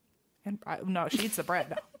 And no, she eats the bread.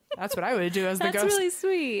 No. That's what I would do as the That's ghost. really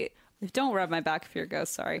sweet. Don't rub my back if you're a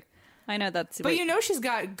ghost. Sorry. I know that's. But you know she's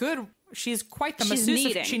got good. She's quite the She's masseuse.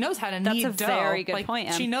 kneading. She knows how to That's knead a dough. very good Like, point,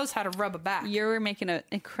 Em. She knows how to rub a back. You're making an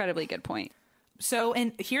incredibly good point. So,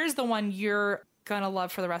 and here's the one you're gonna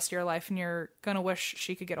love for the rest of your life, and you're gonna wish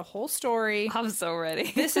she could get a whole story. I'm so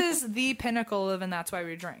ready. This is the pinnacle of, and that's why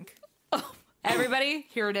we drink. Everybody,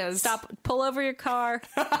 Here it is. stop. Pull over your car.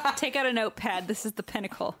 Take out a notepad. This is the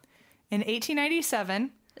pinnacle. In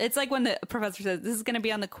 1897. It's like when the professor says, "This is going to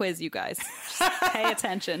be on the quiz, you guys. Just pay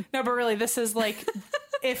attention." No, but really, this is like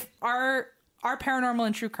if our paranormal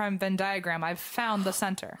and true crime Venn diagram. I've found the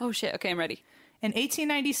center. Oh shit. Okay, I'm ready. In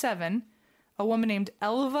 1897, a woman named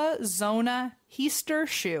Elva Zona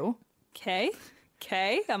Heaster-Shue, Okay.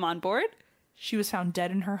 Okay, I'm on board. she was found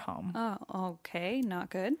dead in her home. Oh, okay. Not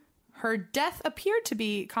good. Her death appeared to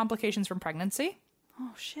be complications from pregnancy,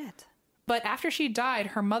 Oh shit. but after she died,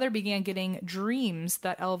 her mother began getting dreams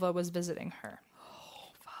that Elva was visiting her.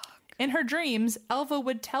 Oh, fuck. In her dreams, Elva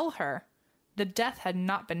would tell her the death had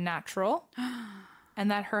not been natural and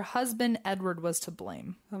that her husband Edward was to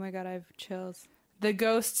blame. Oh my god, I have chills. The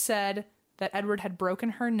ghost said that Edward had broken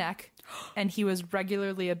her neck and he was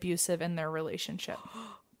regularly abusive in their relationship.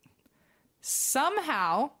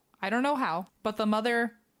 Somehow, I don't know how, but the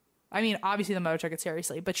mother, I mean, obviously the mother took it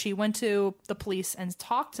seriously, but she went to the police and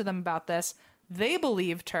talked to them about this. They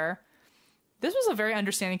believed her. This was a very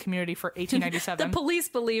understanding community for The 1897. police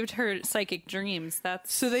believed her psychic dreams.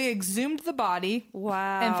 That's So they exhumed the body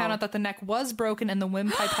wow. and found out that the neck was broken and the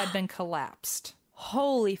windpipe had been collapsed.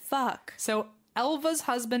 Holy fuck. So Elva's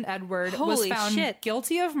husband, Edward, was Holy found shit.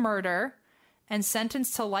 guilty of murder and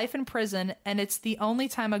sentenced to life in prison, and it's the only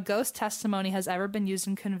time a ghost testimony has ever been used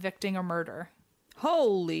in convicting a murder.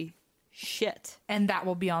 Holy shit. And that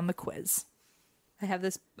will be on the quiz. I have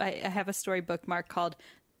this. I have a story bookmark called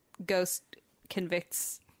 "Ghost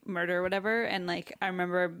Convicts Murder" or whatever, and like I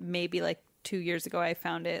remember maybe like 2 years ago I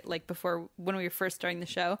found it like before when we were first starting the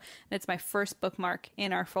show, and it's my first bookmark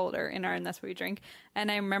in our folder in our And That's What We Drink.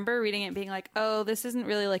 And I remember reading it being like, oh, this isn't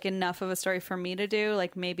really like enough of a story for me to do.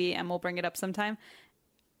 Like maybe Em will bring it up sometime.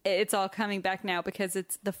 It's all coming back now because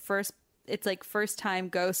it's the first. It's like first time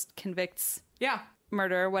Ghost convicts Yeah.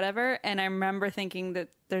 murder or whatever, and I remember thinking that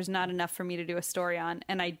there's not enough for me to do a story on,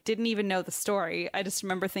 and I didn't even know the story. I just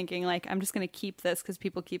remember thinking like I'm just gonna keep this because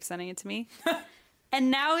people keep sending it to me. And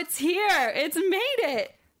now it's here. It's made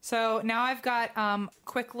it. So now I've got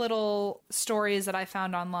quick little stories that I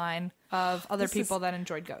found online of other people that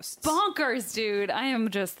enjoyed ghosts. Bonkers, dude. I am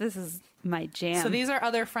just, this is my jam. So these are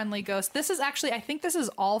other friendly ghosts. This is actually, I think this is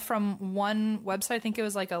all from one website. I think it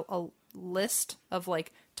was like a list of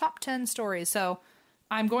like top 10 stories. So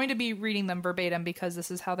I'm going to be reading them verbatim because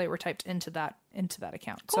this is how they were typed into that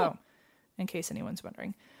account. Cool. So in case anyone's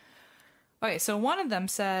wondering. Okay, so one of them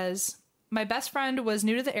says, my best friend was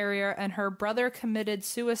new to the area and her brother committed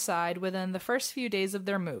suicide within the first few days of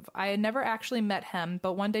their move. I had never actually met him,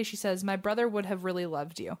 but one day she says, my brother would have really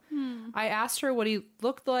loved you. I asked her what he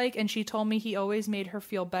looked like, and she told me he always made her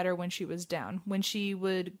feel better when she was down. When she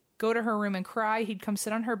would go to her room and cry, he'd come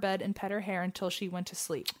sit on her bed and pet her hair until she went to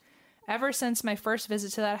sleep. Ever since my first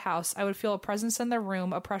visit to that house, I would feel a presence in the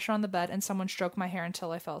room, a pressure on the bed, and someone stroke my hair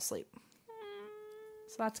until I fell asleep.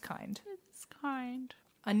 So that's kind. It's kind.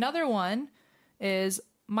 Another one is,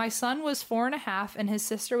 my son was 4.5 and his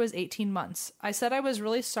sister was 18 months. I said I was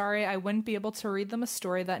really sorry I wouldn't be able to read them a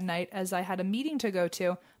story that night as I had a meeting to go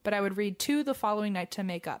to, but I would read 2 the following night to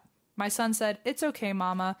make up. My son said, it's okay,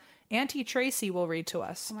 Mama. Auntie Tracy will read to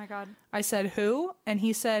us. Oh my God. I said, who? And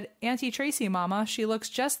he said, Auntie Tracy, Mama. She looks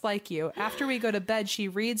just like you. After we go to bed, she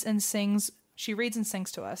reads and sings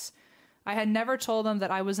to us. I had never told them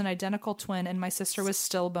that I was an identical twin and my sister was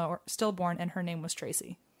stillborn and her name was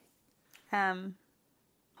Tracy. Isn't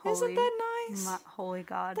that nice? Holy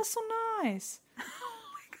God. That's so nice.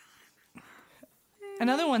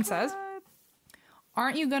 Another one says,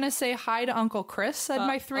 aren't you going to say hi to Uncle Chris, said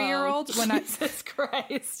my 3-year-old when Jesus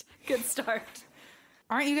Christ. Good start.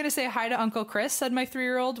 Aren't you going to say hi to Uncle Chris, said my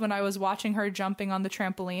 3-year-old when I was watching her jumping on the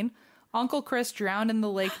trampoline. Uncle Chris drowned in the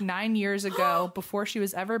lake 9 years ago before she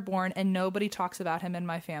was ever born, and nobody talks about him in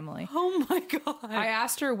my family. Oh my God. I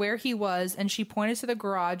asked her where he was, and she pointed to the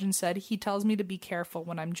garage and said, he tells me to be careful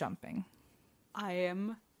when I'm jumping.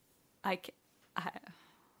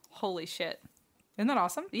 Holy shit. Isn't that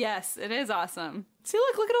awesome? Yes, it is awesome. See,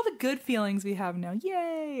 look at all the good feelings we have now.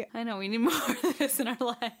 Yay! I know, we need more of this in our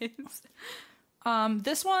lives.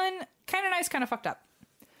 This one, kind of nice, kind of fucked up.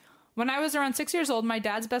 When I was around 6 years old, my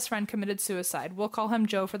dad's best friend committed suicide. We'll call him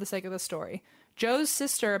Joe for the sake of the story. Joe's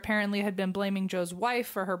sister apparently had been blaming Joe's wife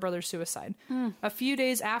for her brother's suicide. A few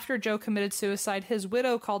days after Joe committed suicide, his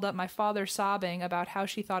widow called up my father sobbing about how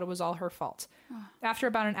she thought it was all her fault. After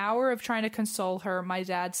about an hour of trying to console her, my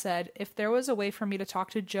dad said, if there was a way for me to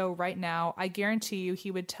talk to Joe right now, I guarantee you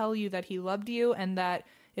he would tell you that he loved you and that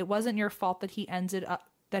it wasn't your fault that he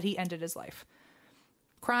ended his life.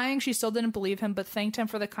 Crying, she still didn't believe him, but thanked him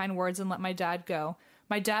for the kind words and let my dad go.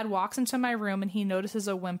 My dad walks into my room and he notices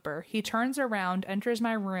a whimper. He turns around, enters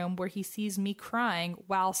my room where he sees me crying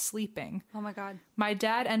while sleeping. Oh my God. My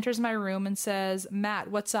dad enters my room and says,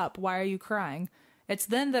 Matt, what's up? Why are you crying? It's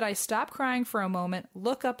then that I stop crying for a moment,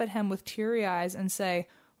 look up at him with teary eyes and say,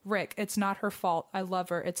 Rick, it's not her fault. I love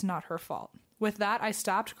her. It's not her fault. With that, I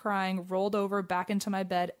stopped crying, rolled over back into my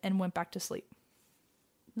bed, and went back to sleep.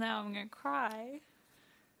 Now I'm going to cry.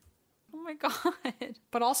 Oh my God.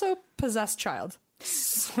 But also possessed child.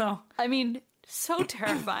 So, I mean, so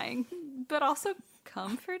terrifying, but also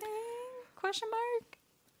comforting? Question mark.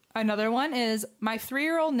 Another one is, my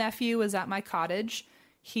 3-year-old nephew was at my cottage.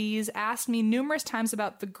 He's asked me numerous times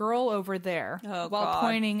about the girl over there while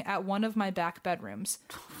pointing at one of my back bedrooms.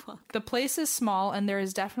 The place is small and there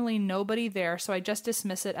is definitely nobody there, so I just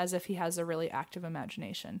dismiss it as if he has a really active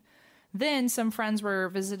imagination. Then some friends were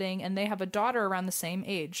visiting and they have a daughter around the same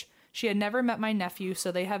age. She had never met my nephew,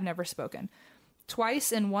 so they have never spoken.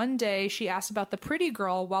 Twice in one day, she asked about the pretty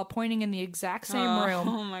girl while pointing in the exact same room.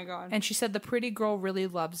 Oh my God. And she said the pretty girl really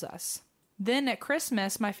loves us. Then at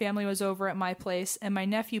Christmas, my family was over at my place, and my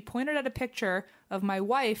nephew pointed at a picture of my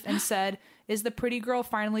wife and said, "Is the pretty girl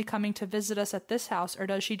finally coming to visit us at this house, or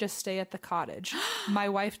does she just stay at the cottage? My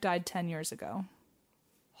wife died 10 years ago."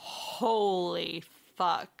 Holy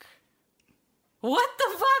fuck. What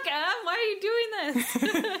the fuck, Em? Why are you doing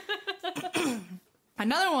this?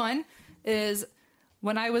 Another one is,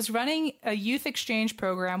 when I was running a youth exchange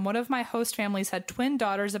program, one of my host families had twin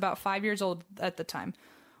daughters about 5 years old at the time.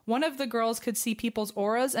 One of the girls could see people's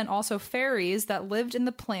auras and also fairies that lived in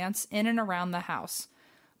the plants in and around the house.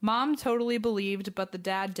 Mom totally believed, but the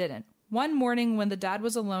dad didn't. One morning when the dad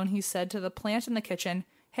was alone, he said to the plant in the kitchen,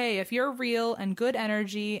 "Hey, if you're real and good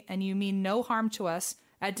energy and you mean no harm to us,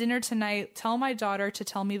 at dinner tonight, tell my daughter to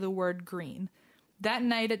tell me the word green." That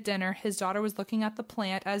night at dinner, his daughter was looking at the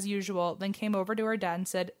plant as usual, then came over to her dad and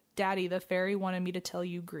said, "Daddy, the fairy wanted me to tell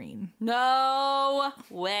you green." No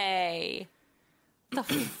way. The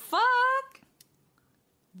fuck?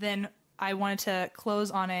 Then I wanted to close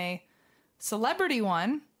on a celebrity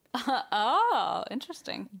one. Oh,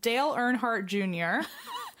 interesting. Dale Earnhardt Jr.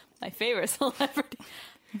 My favorite celebrity.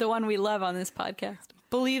 The one we love on this podcast.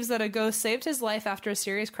 believes that a ghost saved his life after a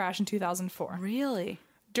serious crash in 2004. Really?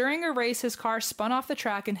 During a race, his car spun off the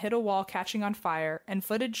track and hit a wall, catching on fire, and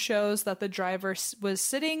footage shows that the driver was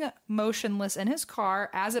sitting motionless in his car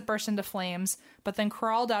as it burst into flames, but then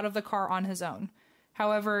crawled out of the car on his own.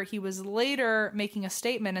 However, he was later making a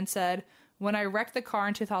statement and said, "When I wrecked the car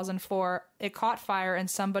in 2004, it caught fire and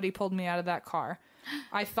somebody pulled me out of that car.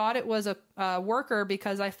 I thought it was a worker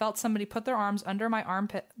because I felt somebody put their hands under my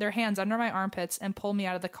armpits and pull me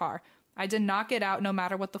out of the car. I did not get out no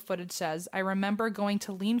matter what the footage says. I remember going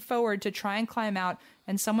to lean forward to try and climb out,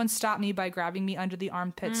 and someone stopped me by grabbing me under the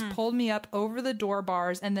armpits, pulled me up over the door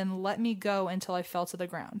bars, and then let me go until I fell to the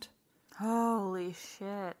ground." Holy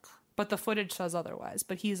shit. But the footage says otherwise.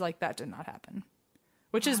 But he's like, that did not happen.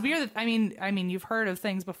 Which is weird. I mean, you've heard of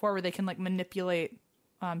things before where they can like manipulate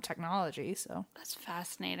technology. So That's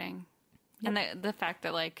fascinating. Yep. And the fact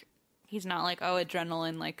that like he's not like, oh,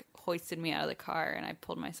 adrenaline like hoisted me out of the car and I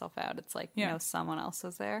pulled myself out. It's like, you know, someone else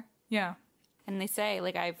was there. Yeah. And they say,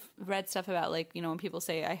 like, I've read stuff about, like, you know, when people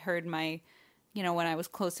say, I heard my, you know, when I was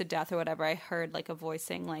close to death or whatever, I heard, like, a voice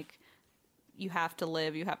saying, like, you have to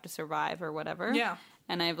live, you have to survive or whatever. Yeah.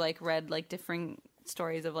 And I've, like, read, like, different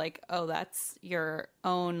stories of, like, oh, that's your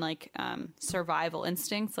own, like, survival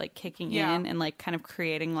instincts, like, kicking in and, like, kind of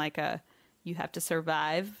creating, like, you have to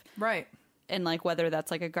survive. Right. And, like, whether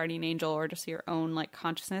that's, like, a guardian angel or just your own, like,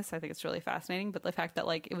 consciousness, I think it's really fascinating. But the fact that,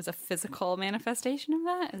 like, it was a physical manifestation of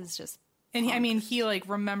that is just... And he like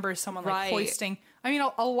remembers someone like hoisting. I mean,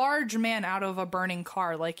 a large man out of a burning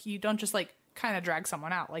car. Like you don't just like kind of drag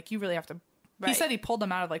someone out. Like you really have to. Right. He said he pulled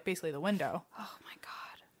them out of like basically the window. Oh my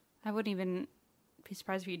god! I wouldn't even be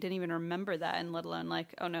surprised if you didn't even remember that, and let alone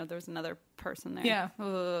like, oh no, there's another person there. Yeah.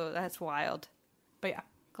 Oh, that's wild. But yeah,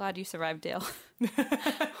 glad you survived, Dale.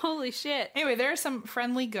 Holy shit. Anyway, there are some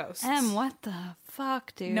friendly ghosts. What the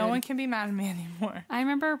fuck, dude? No one can be mad at me anymore. I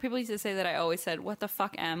remember people used to say that I always said, what the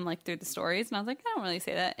fuck, like through the stories. And I was like, I don't really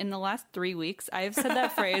say that. In the last 3 weeks, I've said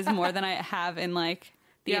that phrase more than I have in like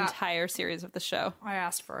the entire series of the show. I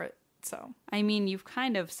asked for it, so. I mean, you've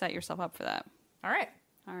kind of set yourself up for that. All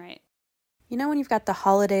right. You know when you've got the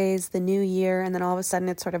holidays, the new year, and then all of a sudden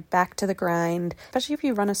it's sort of back to the grind? Especially if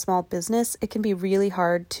you run a small business, it can be really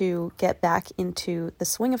hard to get back into the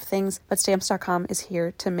swing of things, but Stamps.com is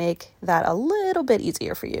here to make that a little bit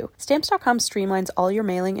easier for you. Stamps.com streamlines all your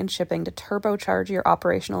mailing and shipping to turbocharge your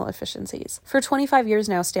operational efficiencies. For 25 years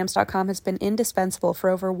now, Stamps.com has been indispensable for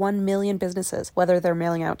over 1 million businesses, whether they're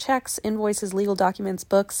mailing out checks, invoices, legal documents,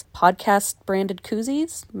 books, podcast-branded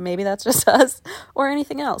koozies, maybe that's just us, or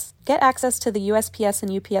anything else. Get access to the USPS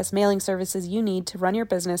and UPS mailing services you need to run your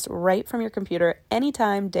business right from your computer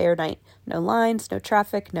anytime, day or night. No lines, no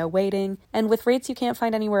traffic, no waiting. And with rates you can't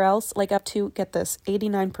find anywhere else, like up to, get this,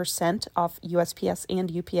 89% off USPS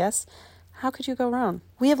and UPS, how could you go wrong?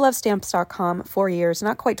 We have loved Stamps.com for years,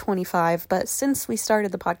 not quite 25, but since we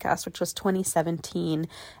started the podcast, which was 2017,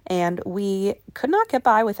 and we could not get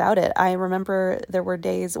by without it. I remember there were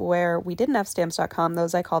days where we didn't have Stamps.com,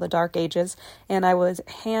 those I call the dark ages, and I was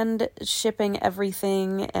hand shipping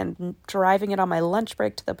everything and driving it on my lunch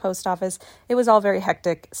break to the post office. It was all very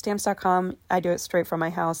hectic. Stamps.com, I do it straight from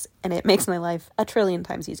my house, and it makes my life a trillion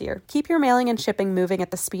times easier. Keep your mailing and shipping moving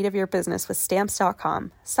at the speed of your business with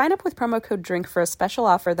Stamps.com. Sign up with promo code DRINK for a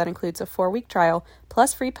special offer that includes a 4-week trial,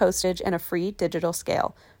 plus free postage and a free digital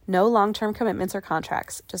scale. No long-term commitments or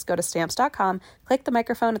contracts. Just go to Stamps.com, click the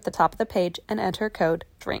microphone at the top of the page, and enter code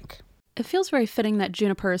DRINK. It feels very fitting that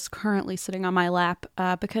Juniper is currently sitting on my lap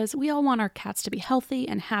because we all want our cats to be healthy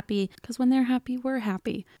and happy because when they're happy, we're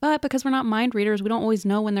happy. But because we're not mind readers, we don't always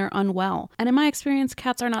know when they're unwell. And in my experience,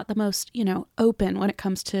 cats are not the most, open when it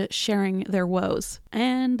comes to sharing their woes.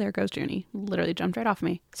 And there goes Junie. Literally jumped right off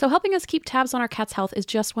me. So helping us keep tabs on our cat's health is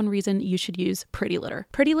just one reason you should use Pretty Litter.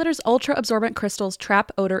 Pretty Litter's ultra-absorbent crystals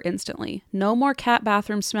trap odor instantly. No more cat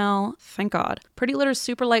bathroom smell, thank God. Pretty Litter's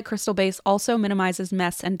super light crystal base also minimizes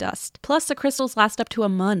mess and dust. Plus, the crystals last up to a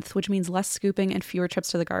month, which means less scooping and fewer trips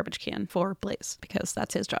to the garbage can for Blaze, because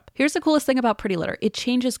that's his job. Here's the coolest thing about Pretty Litter. It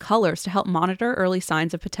changes colors to help monitor early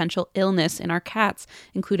signs of potential illness in our cats,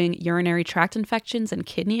 including urinary tract infections and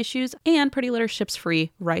kidney issues, and Pretty Litter ships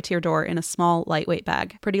free right to your door in a small, lightweight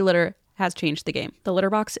bag. Pretty Litter has changed the game. The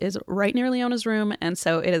litter box is right near Leona's room, and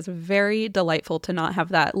so it is very delightful to not have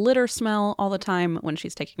that litter smell all the time when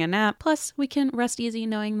she's taking a nap. Plus, we can rest easy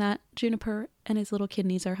knowing that Juniper and his little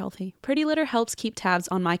kidneys are healthy. Pretty Litter helps keep tabs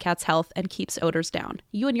on my cat's health and keeps odors down.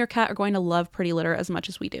 You and your cat are going to love Pretty Litter as much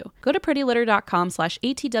as we do. Go to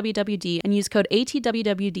prettylitter.com/ATWWD and use code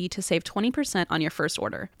ATWWD to save 20% on your first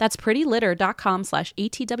order. That's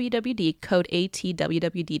prettylitter.com/ATWWD, code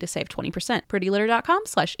ATWWD to save 20%.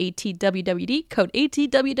 prettylitter.com/ATWWD, code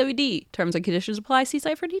ATWWD. Terms and conditions apply. See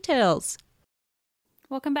site for details.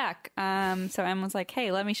 Welcome back. So Em was like,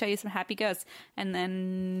 hey, let me show you some happy ghosts, and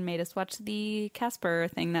then made us watch the Casper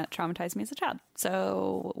thing that traumatized me as a child.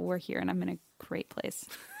 So we're here, and I'm in a great place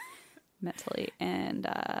mentally. And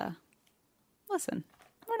listen,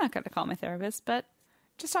 we're not going to call my therapist, but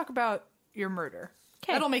Just talk about your murder.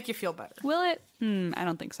 'Kay. That'll make you feel better. will it? I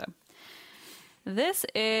don't think so. This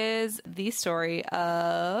is the story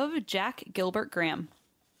of Jack Gilbert Graham.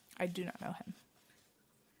 I do not know him.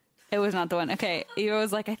 It was not the one. Okay. Eva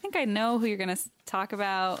was like, I think I know who you're going to talk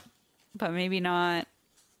about, but maybe not.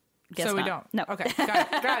 Guess So we not. don't. No. Okay.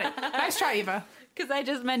 Got it. Nice try, Eva. Because I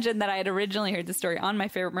just mentioned that I had originally heard the story on My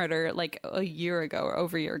Favorite Murder like a year ago or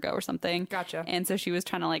over a year ago or something. Gotcha. And so she was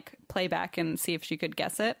trying to like play back and see if she could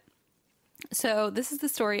guess it. So this is the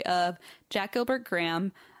story of Jack Gilbert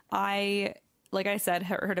Graham. Like I said,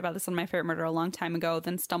 heard about this on My Favorite Murder a long time ago,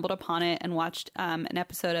 then stumbled upon it and watched an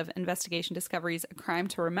episode of Investigation Discovery's A Crime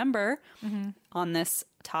to Remember on this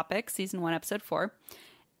topic, season 1, episode 4.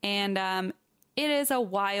 And it is a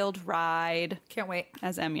wild ride, Can't wait.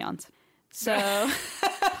 as Em yawns. So,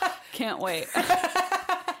 can't wait.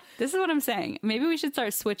 This is what I'm saying. Maybe we should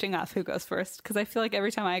start switching off who goes first, because I feel like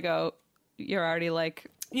every time I go, you're already like...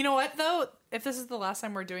 You know what, though? If this is the last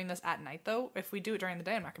time we're doing this at night, though, if we do it during the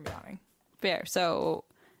day, I'm not going to be yawning. Fair. So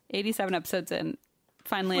 87 episodes in.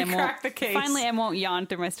 Finally, We cracked the case. Finally, I won't yawn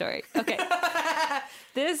through my story. Okay.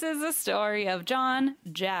 This is the story of John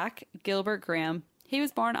Jack Gilbert Graham. He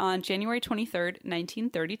was born on January 23rd,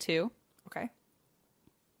 1932. Okay.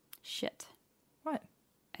 Shit. What?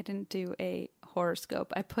 I didn't do a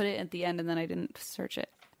horoscope. I put it at the end and then I didn't search it.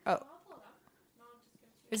 Oh.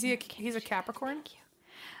 Is he he's a Capricorn?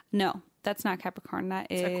 No, that's not Capricorn. That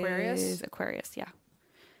is Aquarius? Aquarius, yeah.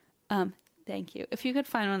 Thank you. If you could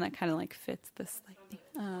find one that kind of like fits this, like,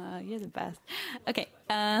 you're the best. Okay.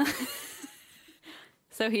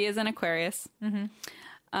 So he is an Aquarius. Mm-hmm.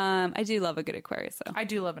 I do love a good Aquarius, though. I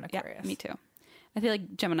do love an Aquarius. Yeah, me too. I feel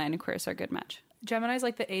like Gemini and Aquarius are a good match. Gemini's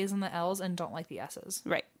like the A's and the L's and don't like the S's.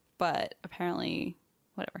 Right. But apparently,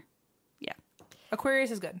 whatever. Yeah.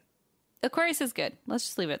 Aquarius is good. Aquarius is good. Let's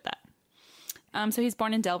just leave it at that. So he's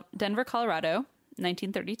born in Denver, Colorado,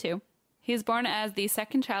 1932. He was born as the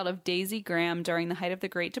second child of Daisy Graham during the height of the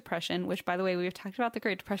Great Depression, which, by the way, we've talked about the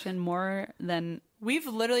Great Depression more than... We've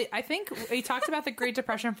literally, I think we talked about the Great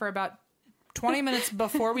Depression for about 20 minutes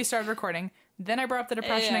before we started recording. Then I brought up the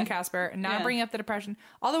Depression and Casper. And now I'm bringing up the Depression.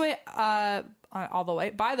 All the way.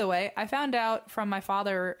 By the way, I found out from my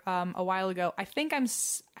father a while ago. I think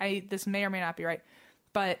this may or may not be right.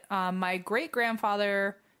 But my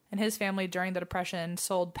great-grandfather and his family during the Depression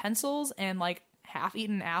sold pencils and like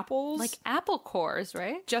half-eaten apples. like apple cores,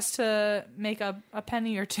 right? Just to make a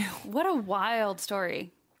penny or two. What a wild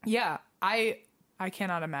story. Yeah. I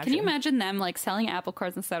cannot imagine. Can you imagine them like selling apple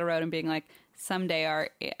cores on the side of the road and being like, someday our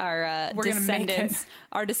We're gonna make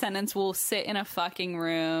descendants will sit in a fucking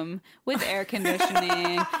room with air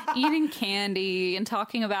conditioning, eating candy and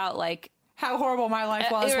talking about like how horrible my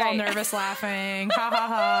life was while right. nervous laughing. Ha ha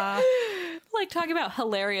ha. like talking about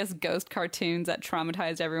hilarious ghost cartoons that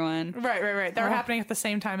traumatized everyone. Right. They were happening at the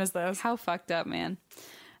same time as those. How fucked up, man.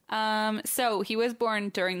 So he was born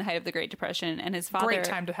during the height of the Great Depression, and his father... Great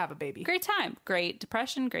time to have a baby. Great time. Great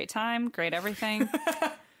depression, great time, great everything.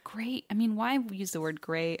 Great. I mean, why use the word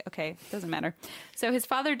great? Okay, doesn't matter. So his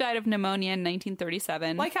father died of pneumonia in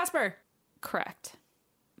 1937. Like Casper. Correct.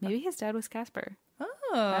 Maybe his dad was Casper.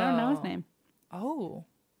 Oh. I don't know his name. Oh.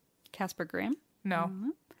 Casper Graham? No.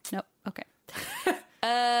 Nope. Okay.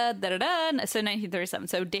 So 1937.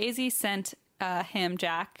 So Daisy sent him,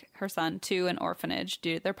 Jack, her son, to an orphanage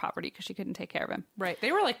due to their poverty because she couldn't take care of him. Right.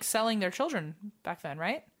 They were like selling their children back then,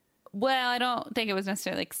 right? Well, I don't think it was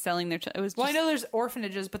necessarily like selling their children. It was just, Well, I know there's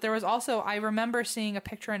orphanages, but there was also, I remember seeing a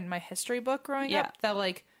picture in my history book growing up that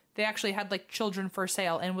like they actually had like children for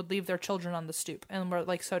sale and would leave their children on the stoop and were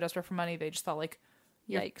like so desperate for money. They just thought like,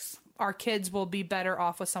 yikes. Our kids will be better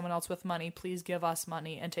off with someone else with money. Please give us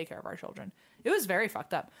money and take care of our children. It was very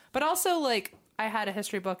fucked up. But also, like, I had a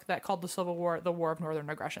history book that called the Civil War the War of Northern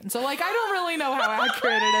Aggression. So, like, I don't really know how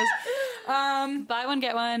accurate it is. Buy one,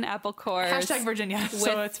 get one, Apple Course. Hashtag Virginia,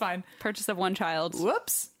 so it's fine. Purchase of one child.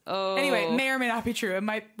 Whoops. Oh. Anyway, may or may not be true.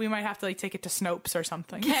 We might have to, like, take it to Snopes or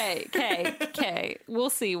something. Okay.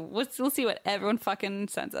 We'll see. We'll see what everyone fucking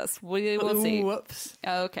sends us. We will see. Whoops.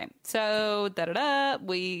 Okay. So,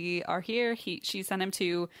 we are here. She sent him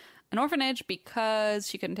to an orphanage because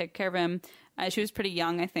she couldn't take care of him. She was pretty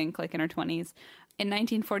young, I think, like in her 20s. In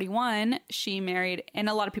 1941, she married, and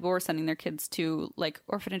a lot of people were sending their kids to like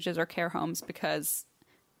orphanages or care homes because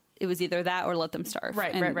it was either that or let them starve.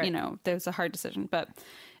 Right. You know, there was a hard decision. But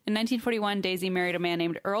in 1941, Daisy married a man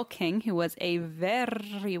named Earl King, who was a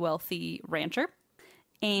very wealthy rancher.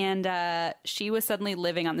 And she was suddenly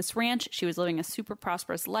living on this ranch. She was living a super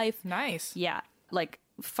prosperous life. Nice. Yeah, like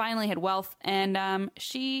finally had wealth. And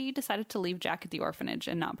she decided to leave Jack at the orphanage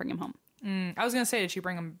and not bring him home. I was going to say, did she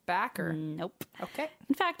bring him back or? Nope. Okay.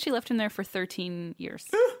 In fact, she left him there for 13 years.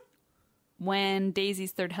 When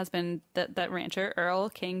Daisy's third husband, that rancher, Earl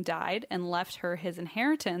King, died and left her his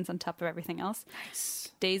inheritance on top of everything else.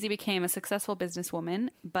 Nice. Daisy became a successful businesswoman,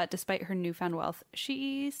 but despite her newfound wealth,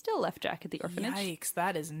 she still left Jack at the orphanage. Yikes,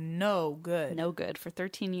 that is no good. No good for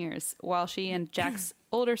 13 years, while she and Jack's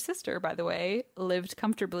older sister, by the way, lived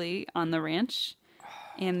comfortably on the ranch.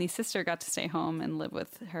 And the sister got to stay home and live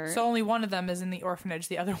with her. So only one of them is in the orphanage.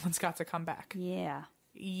 The other one's got to come back. Yeah.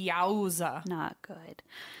 Yowza. Not good.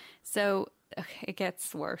 So it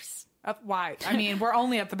gets worse. Why? I mean, we're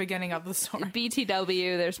only at the beginning of the story.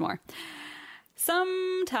 BTW, there's more.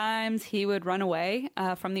 Sometimes he would run away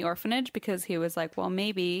from the orphanage because he was like, well,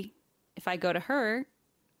 maybe if I go to her,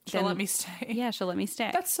 She'll let me stay. Yeah, she'll let me stay.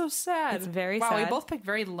 That's so sad. It's very sad. Wow, we sad. both picked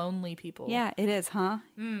very lonely people. Yeah, it is, huh?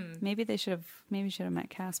 Maybe they should have met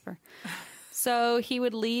Casper. So he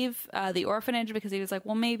would leave the orphanage because he was like,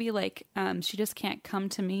 well, maybe like she just can't come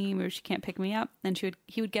to me, or she can't pick me up. And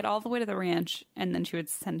he would get all the way to the ranch, and then she would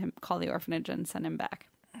call the orphanage and send him back.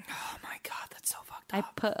 Oh my God, that's so fucked I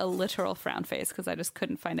up. put a literal frown face because I just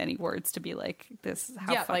couldn't find any words to be like, this is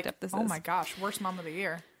how fucked up this is. Oh my gosh, worst mom of the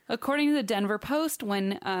year. According to the Denver Post,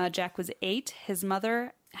 when Jack was 8, his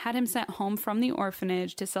mother had him sent home from the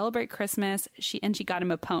orphanage to celebrate Christmas. She got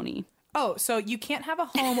him a pony. Oh, so you can't have a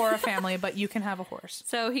home or a family, but you can have a horse.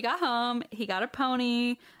 So he got home. He got a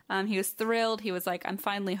pony. He was thrilled. He was like, I'm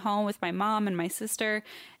finally home with my mom and my sister.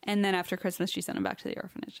 And then after Christmas, she sent him back to the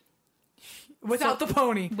orphanage. Without the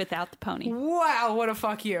pony. Without the pony. Wow, what a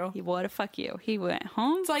fuck you. What a fuck you. He went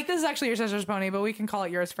home. It's like, this is actually your sister's pony, but we can call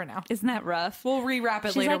it yours for now. Isn't that rough? We'll rewrap it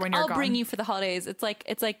She's later like, when you're I'll gone. bring you for the holidays. It's like,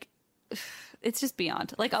 it's just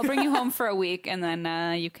beyond. Like, I'll bring you home for a week, and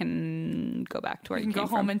then you can go back to where You you can came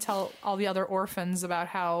go home from. and tell all the other orphans about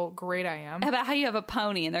how great I am. About how you have a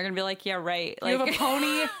pony, and they're gonna be like, yeah, right. You Like, have a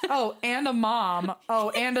pony, and a mom,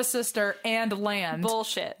 and a sister, and land.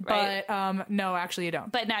 bullshit, right? But no, actually you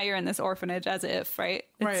don't. But now you're in this orphanage as if, right?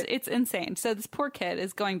 Right. It's insane. So this poor kid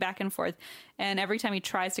is going back and forth, and every time he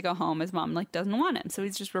tries to go home, his mom like doesn't want him. So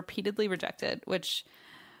he's just repeatedly rejected, which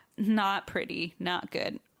not pretty, not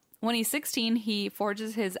good. When he's 16, he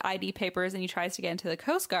forges his ID papers and he tries to get into the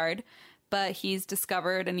Coast Guard, but he's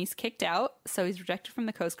discovered and he's kicked out, so he's rejected from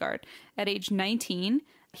the Coast Guard. At age 19,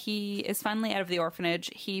 he is finally out of the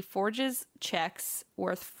orphanage. He forges checks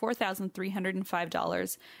worth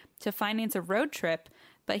 $4,305 to finance a road trip,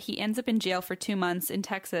 but he ends up in jail for 2 months in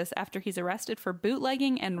Texas after he's arrested for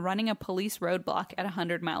bootlegging and running a police roadblock at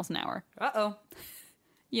 100 miles an hour. Uh-oh.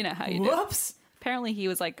 You know how you do. Whoops. Apparently he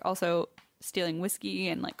was like also stealing whiskey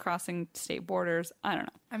and like crossing state borders. I don't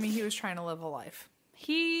know. I mean, he was trying to live a life.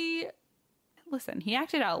 He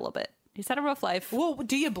acted out a little bit. He's had a rough life. Well,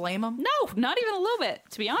 do you blame him? No, not even a little bit,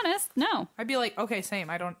 to be honest. No. I'd be like, okay, same.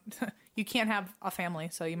 I don't, you can't have a family,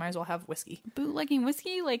 so you might as well have whiskey. Bootlegging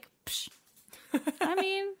whiskey, like, psh. I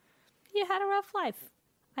mean, he had a rough life.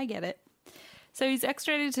 I get it. So he's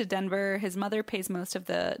extradited to Denver. His mother pays most of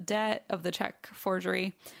the debt of the check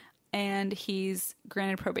forgery, and he's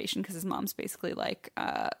granted probation because his mom's basically like,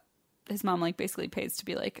 his mom like basically pays to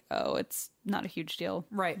be like, oh, it's not a huge deal.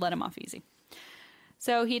 Right. Let him off easy.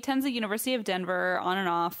 So he attends the University of Denver on and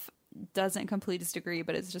off, doesn't complete his degree,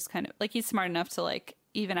 but it's just kind of like he's smart enough to like,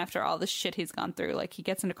 even after all the shit he's gone through, like he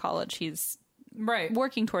gets into college, he's Right.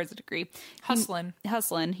 working towards a degree. Hustling.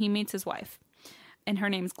 He meets his wife, and her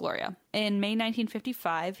name's Gloria. In May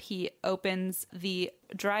 1955, he opens the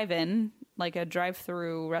drive-in, like a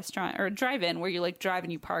drive-through restaurant, or a drive-in where you like drive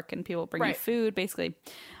and you park and people bring you Right. food, basically.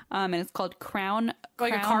 And it's called Crown.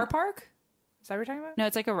 Like a Crown- car park? Is that what you're talking about? No,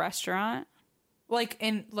 it's like a restaurant. Like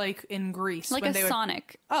in Greece. Like when a they would-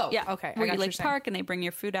 Sonic. Oh, yeah. okay. I Where got you what like you're saying. park and they bring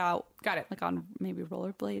your food out. Got it. Like on maybe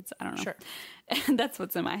rollerblades. I don't know. Sure. That's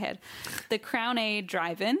what's in my head. The Crown A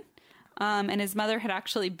Drive-In. And his mother had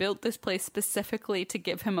actually built this place specifically to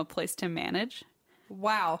give him a place to manage.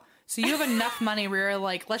 Wow. So you have enough money where you're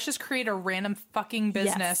like, let's just create a random fucking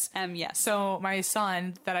business. Yes. So my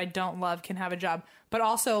son that I don't love can have a job. But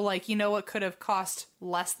also, like, you know what could have cost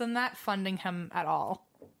less than that? Funding him at all.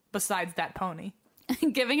 Besides that pony.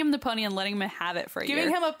 Giving him the pony and letting him have it for a Giving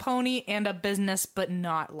year. him a pony and a business, but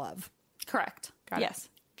not love. Correct. Got it. Yes.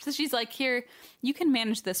 So she's like, here, you can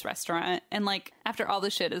manage this restaurant. And like, after all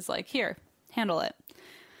this shit is like, here, handle it.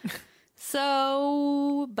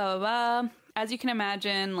 So, blah, blah, blah. As you can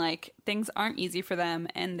imagine, like, things aren't easy for them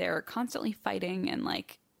and they're constantly fighting and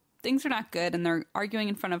like, things are not good and they're arguing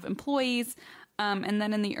in front of employees. And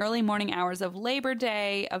then in the early morning hours of Labor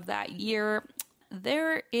Day of that year,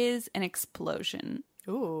 there is an explosion.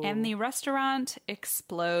 Ooh. And the restaurant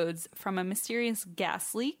explodes from a mysterious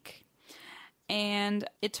gas leak. And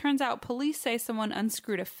it turns out police say someone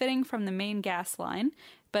unscrewed a fitting from the main gas line.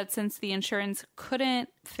 But since the insurance couldn't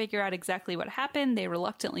figure out exactly what happened, they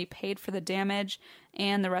reluctantly paid for the damage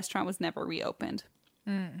and the restaurant was never reopened.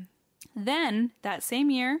 Then, that same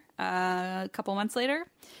year, a couple months later,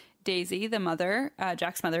 Daisy, the mother,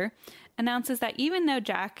 Jack's mother, announces that even though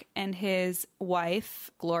Jack and his wife,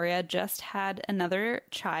 Gloria, just had another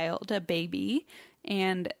child, a baby,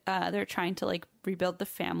 and they're trying to like rebuild the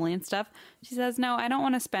family and stuff, she says, no, I don't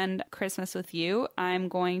want to spend Christmas with you. I'm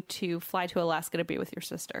going to fly to Alaska to be with your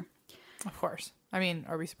sister. Of course. I mean,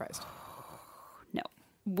 are we surprised? No,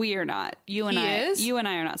 we are not. You and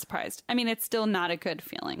I are not surprised. I mean, it's still not a good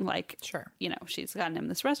feeling. Like, Sure. you know, she's gotten him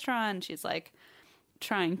this restaurant. And she's like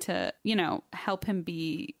trying to, you know, help him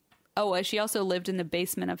be. Oh, she also lived in the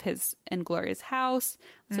basement of his and Gloria's house.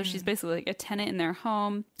 So she's basically like a tenant in their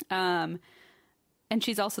home. And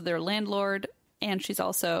she's also their landlord. And she's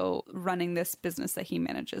also running this business that he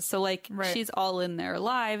manages. So, like, Right. she's all in their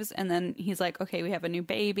lives. And then he's like, okay, we have a new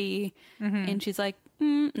baby. And she's like,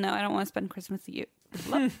 no, I don't want to spend Christmas with you.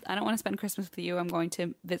 I don't want to spend Christmas with you. I'm going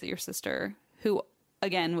to visit your sister, who,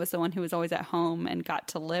 again, was the one who was always at home and got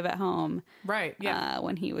to live at home. Right. Yeah.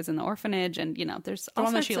 When he was in the orphanage. And, you know, there's the all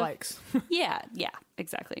one that sorts she of- likes. yeah,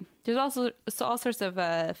 exactly. There's also all sorts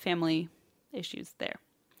of family issues there.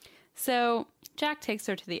 So Jack takes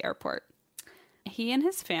her to the airport. He and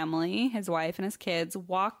his family, his wife and his kids,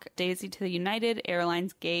 walk Daisy to the United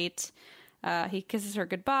Airlines gate. He kisses her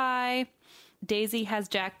goodbye. Daisy has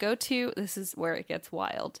Jack go to, this is where it gets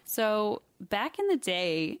wild. So back in the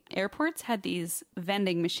day, airports had these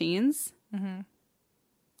vending machines.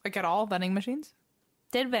 Like at all vending machines?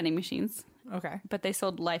 They had vending machines, Okay. but they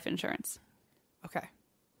sold life insurance. Okay.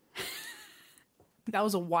 That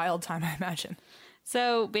was a wild time, I imagine.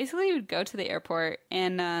 So basically, you would go to the airport,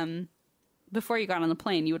 and before you got on the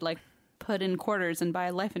plane, you would like put in quarters and buy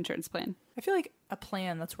a life insurance plan. I feel like a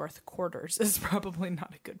plan that's worth quarters is probably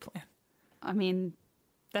not a good plan. I mean,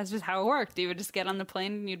 that's just how it worked. You would just get on the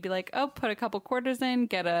plane, and you'd be like, "Oh, put a couple quarters in,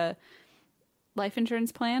 get a life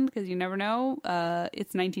insurance plan," because you never know.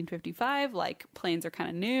 It's 1955. Like planes are kind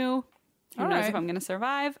of new. Who All knows right. if I'm going to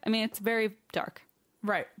survive? I mean, it's very dark.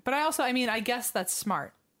 Right. But I mean, I guess that's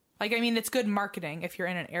smart. Like, I mean, it's good marketing if you're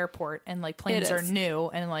in an airport and like planes It are is. new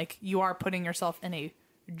and like you are putting yourself in a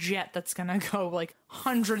jet that's going to go like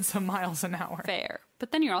hundreds of miles an hour. Fair,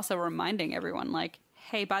 but then you're also reminding everyone, like,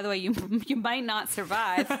 hey, by the way, you might not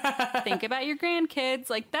survive. Think about your grandkids.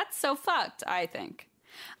 Like, that's so fucked, I think.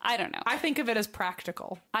 I don't know. I think of it as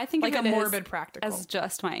practical. I think like of a it morbid practical. as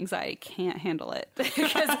just my anxiety can't handle it.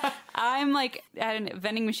 Because I'm like at a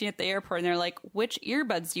vending machine at the airport and they're like, which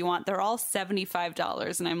earbuds do you want? They're all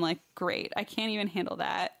 $75. And I'm like, great, I can't even handle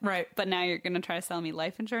that. Right. But now you're going to try to sell me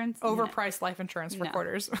life insurance? Overpriced life insurance for No.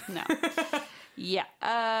 quarters. No. Yeah.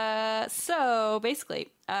 So basically,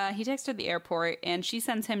 he takes her to the airport and she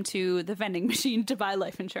sends him to the vending machine to buy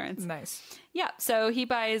life insurance. Nice. Yeah. So he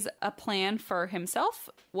buys a plan for himself,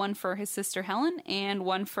 one for his sister Helen, and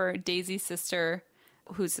one for Daisy's sister,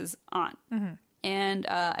 who's his aunt. And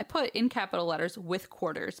I put in capital letters with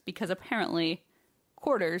quarters because apparently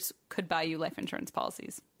quarters could buy you life insurance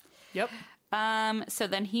policies. Yep. So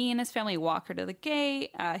then he and his family walk her to the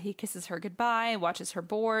gate. He kisses her goodbye, watches her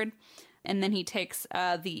board, and then he takes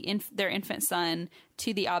their infant son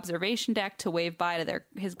to the observation deck to wave bye to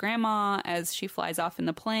his grandma as she flies off in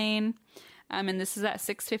the plane. And this is at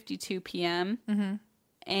 6:52 p.m. Mm-hmm.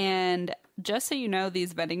 And just so you know,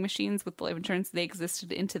 these vending machines with life insurance, they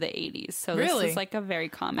existed into the 80s. So Really? this is like a very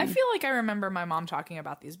common. I feel like I remember my mom talking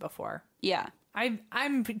about these before. Yeah.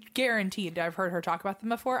 I'm guaranteed I've heard her talk about them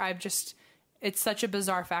before. It's such a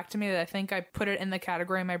bizarre fact to me that I think I put it in the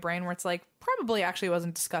category in my brain where it's like, probably actually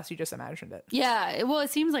wasn't discussed. You just imagined it. Yeah. Well,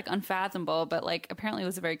 it seems like unfathomable, but like apparently it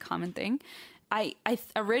was a very common thing. I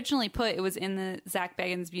originally put it was in the Zach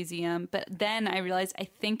Bagans Museum, but then I realized I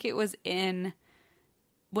think it was in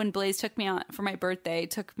when Blaze took me out for my birthday,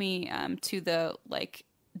 took me to the like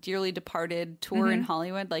Dearly Departed tour in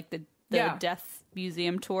Hollywood, like the Death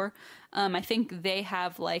Museum tour. I think they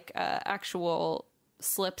have like actual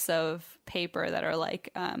slips of paper that are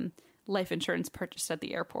like life insurance purchased at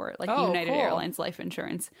the airport, like United cool. Airlines life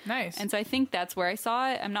insurance. Nice. And so I think that's where I saw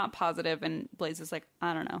it. I'm not positive. And Blaze is like,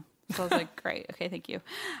 I don't know. So I was like, great. Okay, thank you.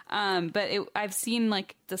 But I've seen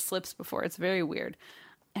like the slips before. It's very weird.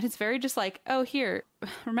 And it's very just like, oh, here,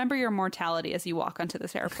 remember your mortality as you walk onto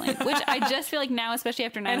this airplane, which I just feel like now, especially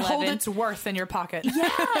after 9/11. And hold its worth in your pocket.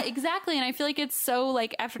 Yeah, exactly. And I feel like it's so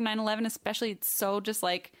like after 9/11, especially, it's so just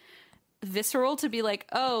like visceral to be like,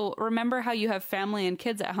 oh, remember how you have family and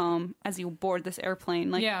kids at home as you board this airplane.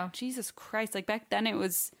 Like, yeah. Jesus Christ. Like back then it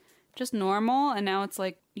was just normal. And now it's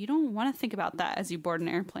like, you don't want to think about that as you board an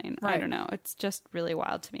airplane. Right. I don't know. It's just really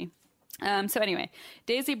wild to me. So anyway,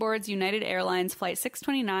 Daisy boards United Airlines Flight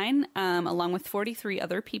 629 along with 43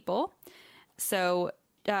 other people. So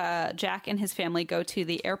Jack and his family go to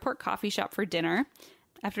the airport coffee shop for dinner.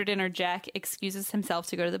 After dinner, Jack excuses himself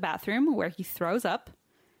to go to the bathroom where he throws up.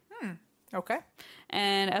 Okay.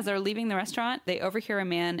 And as they're leaving the restaurant, they overhear a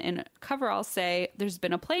man in coveralls say, "There's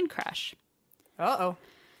been a plane crash." Uh-oh.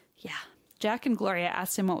 Yeah. Jack and Gloria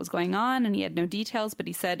asked him what was going on, and he had no details, but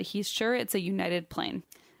he said he's sure it's a United plane.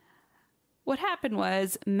 What happened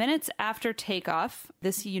was, minutes after takeoff,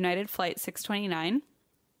 this United Flight 629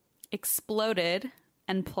 exploded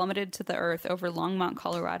and plummeted to the earth over Longmont,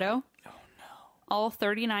 Colorado. Oh, no. All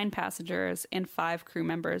 39 passengers and 5 crew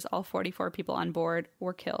members, all 44 people on board,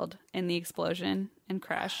 were killed in the explosion and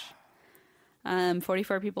crash.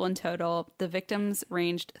 44 people in total. The victims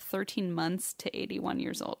ranged 13 months to 81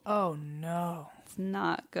 years old. Oh, no. It's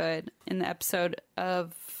not good. In the episode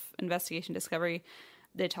of Investigation Discovery,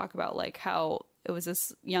 they talk about like how it was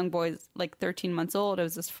this young boy, like 13 months old. It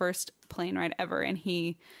was his first plane ride ever. And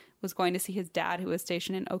he was going to see his dad, who was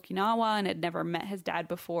stationed in Okinawa and had never met his dad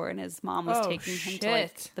before. And his mom was taking him to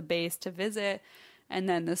like the base to visit. And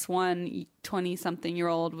then this one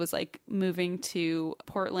 20-something-year-old was like moving to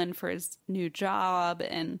Portland for his new job.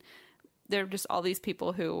 And there were just all these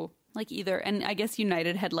people who like either, and I guess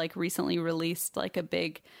United had like recently released like a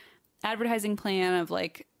big advertising plan of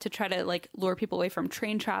like to try to like lure people away from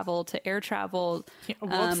train travel to air travel. Yeah,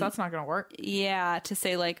 whoops, that's not going to work. Yeah, to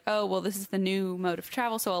say like, oh, well, this is the new mode of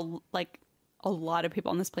travel. So a lot of people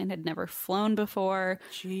on this plane had never flown before.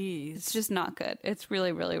 Jeez. It's just not good. It's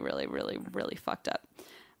really, really, really, really, really fucked up.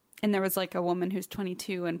 And there was like a woman who's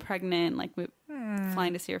 22 and pregnant, like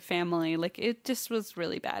flying to see her family. Like it just was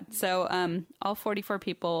really bad. So all 44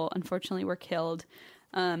 people, unfortunately, were killed.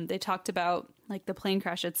 They talked about like the plane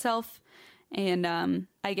crash itself, and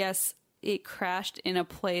I guess it crashed in a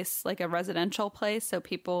place like a residential place, so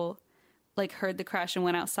people like heard the crash and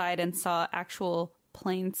went outside and saw actual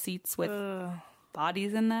plane seats with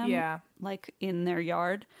bodies in them, like in their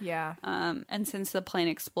yard. Yeah. And since the plane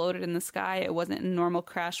exploded in the sky, it wasn't a normal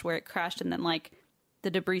crash where it crashed and then like the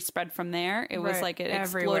debris spread from there. It was like it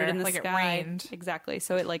exploded in the like sky. It rained. Exactly.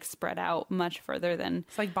 So it like spread out much further than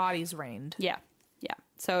It's like bodies rained. Yeah.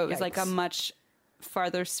 So it was like a much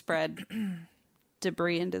farther spread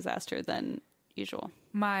debris and disaster than usual.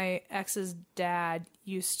 My ex's dad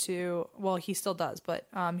used to, well, he still does, but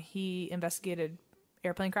he investigated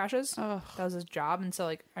airplane crashes. Oh. That was his job. And so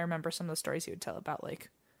like I remember some of the stories he would tell about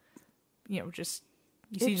like, you know, just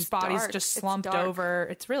you see It's just bodies dark. just It's slumped dark. over.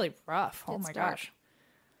 It's really rough. Oh It's my dark. gosh.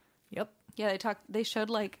 Yep. Yeah, they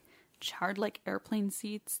showed like charred like airplane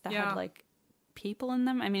seats that Yeah. had like people in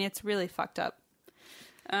them. I mean, it's really fucked up.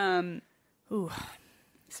 Ooh.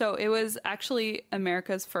 So it was actually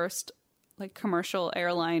America's first like commercial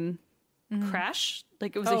airline crash.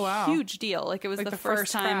 Like it was a huge deal. Like it was Like the the first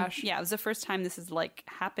first time. crash. Yeah, it was the first time this has like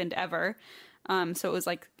happened ever. So it was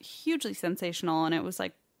like hugely sensational, and it was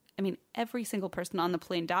like I mean, every single person on the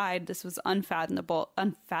plane died. This was unfathomable.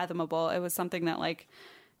 It was something that like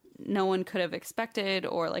no one could have expected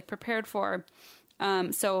or like prepared for.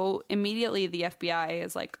 So immediately the FBI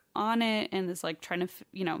is like on it and is like trying to,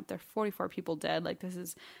 there are 44 people dead. Like this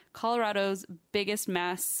is Colorado's biggest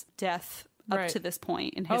mass death up to this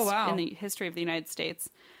point in the history of the United States.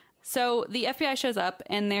 So the FBI shows up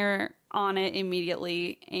and they're on it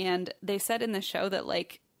immediately. And they said in the show that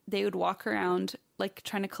like they would walk around like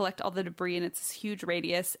trying to collect all the debris, and it's this huge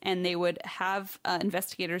radius, and they would have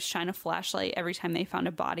investigators shine a flashlight every time they found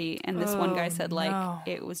a body. And this one guy said like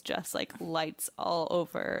it was just like lights all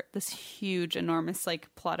over this huge, enormous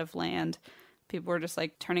like plot of land. People were just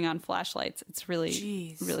like turning on flashlights. It's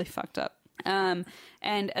really, really fucked up. And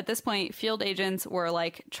at this point, field agents were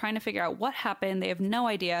like trying to figure out what happened. They have no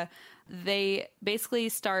idea. They basically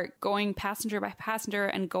start going passenger by passenger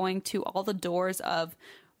and going to all the doors of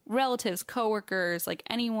relatives, coworkers, like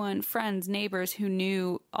anyone, friends, neighbors who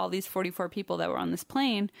knew all these 44 people that were on this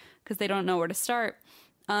plane because they don't know where to start.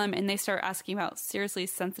 And they start asking about seriously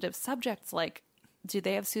sensitive subjects like, do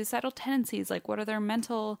they have suicidal tendencies? Like, what are their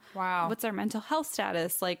what's their mental health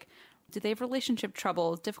status? Like, do they have relationship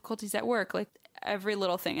troubles, difficulties at work? Like every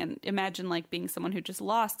little thing. And imagine like being someone who just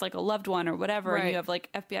lost like a loved one or whatever, and you have like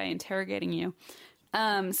FBI interrogating you.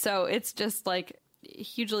 So it's just like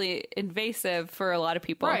hugely invasive for a lot of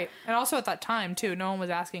people. Right. And also at that time too, no one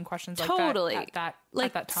was asking questions like that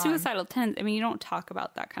at that time. Suicidal tendencies. I mean, you don't talk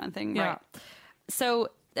about that kind of thing. Yeah. Right. So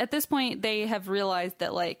at this point they have realized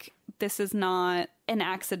that like this is not an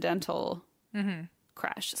accidental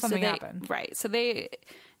crash. Something happened. Right. So they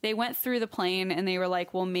went through the plane and they were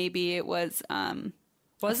like, well, maybe it was...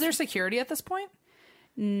 was there security at this point?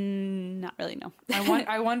 Not really, no.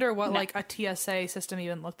 I wonder what like a TSA system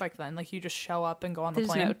even looked like then. Like you just show up and go on the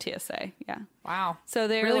plane? There's no TSA, yeah. Wow. So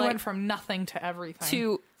they really like, went from nothing to everything.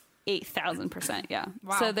 To 8,000%, yeah.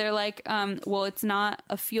 Wow. So they're like, well, it's not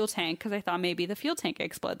a fuel tank, because I thought maybe the fuel tank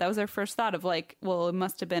exploded. That was their first thought of like, well, it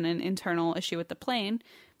must have been an internal issue with the plane.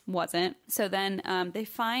 Wasn't. So then they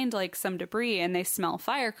find like some debris and they smell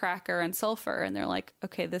firecracker and sulfur, and they're like,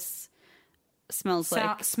 okay, this smells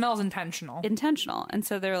intentional. And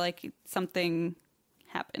so they're like, something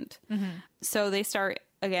happened. So they start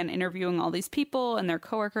again interviewing all these people and their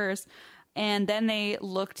coworkers, and then they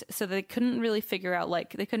looked, so they couldn't really figure out,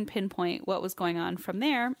 like they couldn't pinpoint what was going on from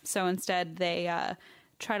there. So instead they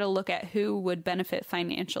try to look at who would benefit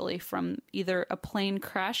financially from either this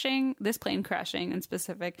plane crashing in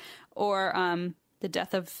specific, or the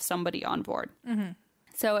death of somebody on board.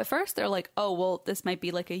 So at first they're like, oh, well, this might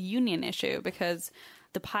be like a union issue, because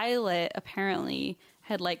the pilot apparently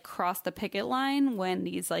had like crossed the picket line when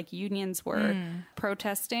these like unions were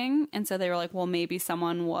protesting. And so they were like, well, maybe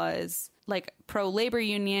someone was like pro-labor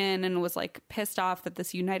union and was like pissed off that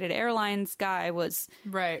this United Airlines guy was.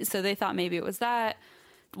 Right. So they thought maybe it was that.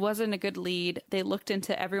 Wasn't a good lead. They looked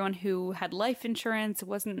into everyone who had life insurance. It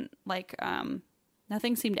wasn't like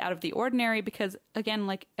nothing seemed out of the ordinary, because again,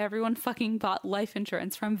 like everyone fucking bought life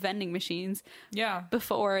insurance from vending machines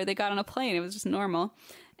before they got on a plane. It was just normal.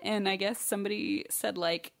 And I guess somebody said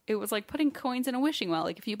like it was like putting coins in a wishing well.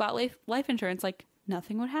 Like if you bought life insurance, like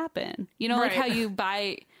nothing would happen. You know, like how you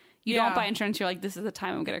buy don't buy insurance, you're like, this is the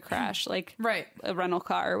time I'm gonna crash, like a rental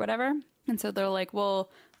car or whatever. And so they're like, well,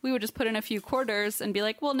 we would just put in a few quarters and be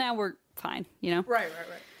like, well, now we're fine, you know? Right.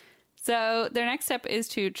 So their next step is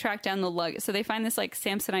to track down the luggage. So they find this like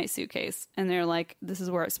Samsonite suitcase, and they're like, this is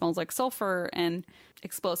where it smells like sulfur and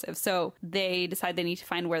explosive. So they decide they need to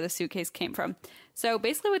find where the suitcase came from. So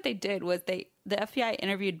basically what they did was the FBI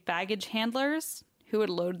interviewed baggage handlers who had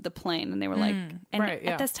loaded the plane, and they were like,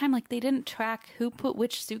 at this time, like they didn't track who put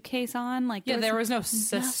which suitcase on. Like, there was no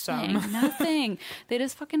system. Nothing. They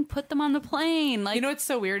just fucking put them on the plane. Like, you know what's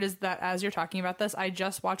so weird is that as you're talking about this, I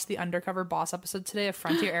just watched the Undercover Boss episode today of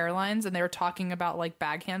Frontier Airlines, and they were talking about like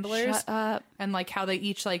bag handlers. Shut up. And like how they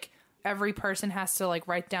each like every person has to like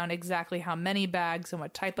write down exactly how many bags and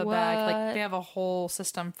what type of bag. Like they have a whole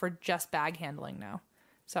system for just bag handling now.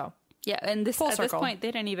 So yeah, and this at this point they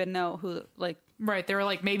didn't even know who like. Right, they were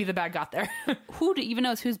like, maybe the bag got there. Who even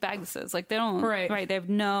knows whose bag this is? Like, they don't... Right, they have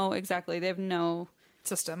no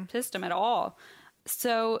system at all.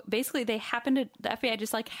 So, basically, the FBI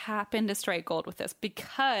just, like, happened to strike gold with this,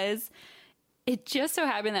 because it just so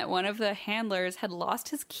happened that one of the handlers had lost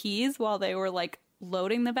his keys while they were, like,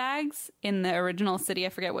 loading the bags in the original city. I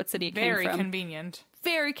forget what city it came from.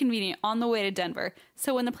 Very convenient, on the way to Denver.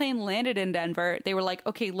 So, when the plane landed in Denver, they were like,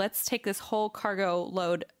 okay, let's take this whole cargo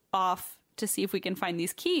load off to see if we can find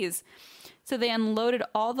these keys. So they unloaded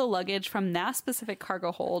all the luggage from that specific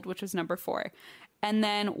cargo hold, which was number 4. And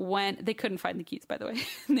then when they couldn't find the keys, by the way,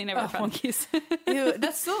 they never found the keys. Ew,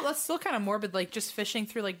 that's still kind of morbid, like just fishing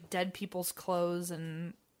through like dead people's clothes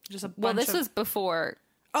and just a bunch Well, this was before.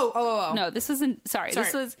 Oh. No, this isn't. Sorry.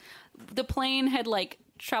 This was the plane had like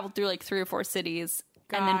traveled through like 3 or 4 cities.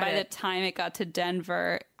 And then by the time it got to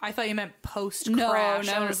Denver, I thought you meant post crash.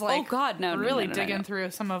 No, I was like, oh god, no, really no, digging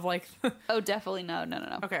through some of like. Oh, definitely no.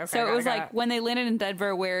 Okay. So it was like when they landed in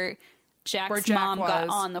Denver, where Jack's mom got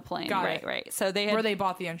on the plane. Got right. So they had where they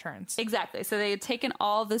bought the insurance. Exactly. So they had taken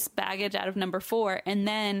all this baggage out of number 4, and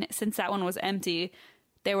then since that one was empty,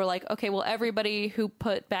 they were like, okay, well, everybody who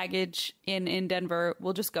put baggage in Denver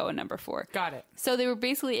will just go in number 4. Got it. So they were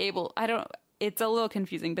basically able. It's a little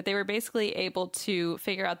confusing, but they were basically able to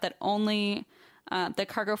figure out that only the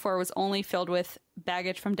cargo 4 was only filled with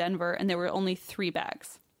baggage from Denver, and there were only 3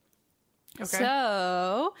 bags. Okay.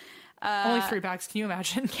 So only 3 bags. Can you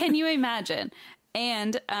imagine? Can you imagine?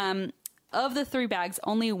 And of the 3 bags,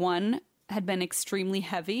 only 1 had been extremely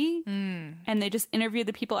heavy. And they just interviewed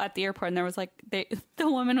the people at the airport, and there was like, the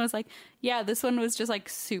woman was like, yeah, this one was just like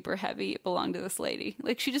super heavy. It belonged to this lady.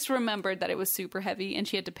 Like she just remembered that it was super heavy, and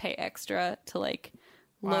she had to pay extra to like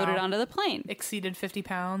load it onto the plane. Exceeded 50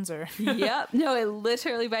 pounds or. Yep. No, it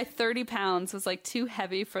literally by 30 pounds was like too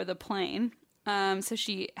heavy for the plane. So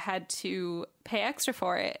she had to pay extra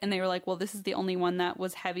for it. And they were like, well, this is the only one that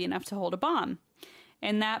was heavy enough to hold a bomb.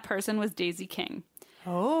 And that person was Daisy King.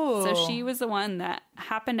 Oh. So she was the one that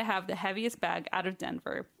happened to have the heaviest bag out of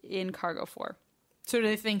Denver in cargo 4. So do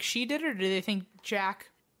they think she did, or do they think Jack?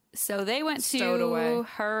 So they went to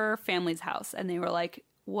her family's house, and they were like,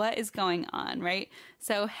 what is going on, right?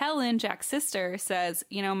 So Helen, Jack's sister, says,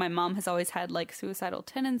 my mom has always had like suicidal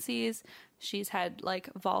tendencies. She's had like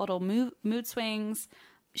volatile mood swings.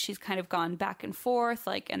 She's kind of gone back and forth,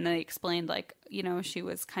 like, and they explained, like, she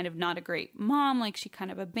was kind of not a great mom, like, she kind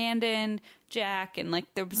of abandoned Jack, and, like,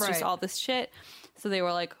 there was just all this shit. So they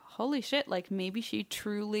were like, holy shit, like, maybe she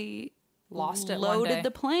truly loaded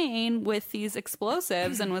the plane with these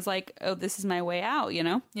explosives and was like, oh, this is my way out,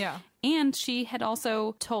 Yeah. And she had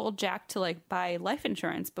also told Jack to, like, buy life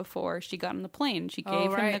insurance before she got on the plane. She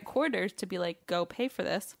gave him the quarters to be like, go pay for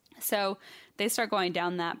this. So they start going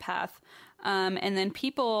down that path. And then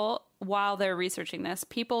people, while they're researching this,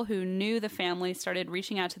 people who knew the family started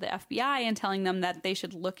reaching out to the FBI and telling them that they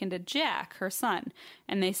should look into Jack, her son.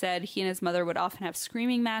 And they said he and his mother would often have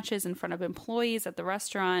screaming matches in front of employees at the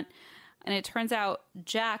restaurant. And it turns out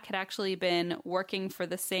Jack had actually been working for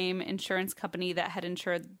the same insurance company that had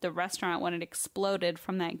insured the restaurant when it exploded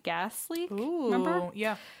from that gas leak. Ooh, remember?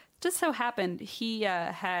 Yeah. Just so happened he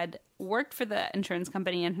had worked for the insurance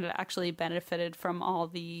company and had actually benefited from all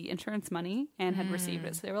the insurance money and had received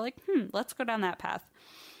it. So they were like, let's go down that path.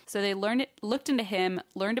 So they looked into him,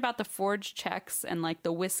 learned about the forged checks and like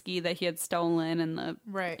the whiskey that he had stolen and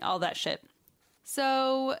all that shit.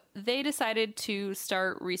 So they decided to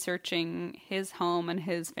start researching his home and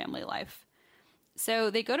his family life.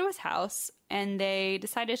 So they go to his house and they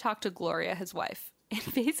decide to talk to Gloria, his wife. And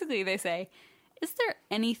basically they say, is there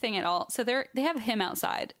anything at all? So they have him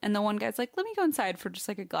outside, and the one guy's like, let me go inside for just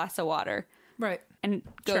like a glass of water. Right. And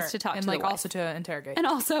goes to talk and to like the wife. also to interrogate. And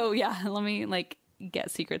also, let me like get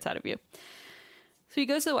secrets out of you. So he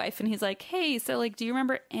goes to the wife and he's like, hey, so like, do you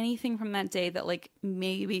remember anything from that day that like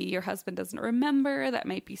maybe your husband doesn't remember, that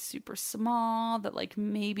might be super small, that like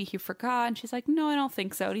maybe he forgot? And she's like, no, I don't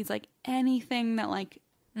think so. And he's like, anything that like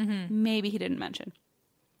maybe he didn't mention.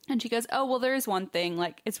 And she goes, oh, well, there is one thing.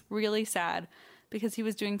 Like, it's really sad because he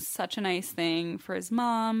was doing such a nice thing for his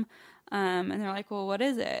mom. And they're like, well, what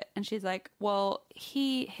is it? And she's like, well,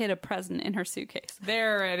 he hid a present in her suitcase.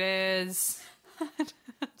 There it is.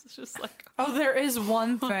 It's just like, oh, there is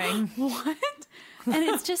one thing. What? And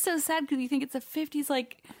it's just so sad because you think it's the 50s,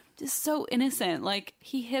 like, just so innocent. Like,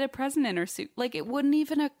 he hid a present in her suit. Like, it wouldn't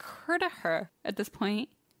even occur to her at this point.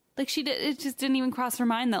 Like, it just didn't even cross her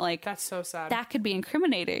mind that, like, that's so sad. That could be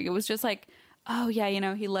incriminating. It was just like, oh, yeah,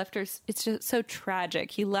 he left her. It's just so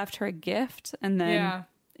tragic. He left her a gift, and then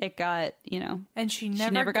it got, And she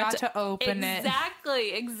never got to open it.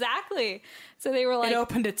 Exactly. So they were like... It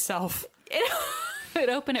opened itself. It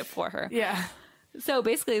opened it for her. Yeah. So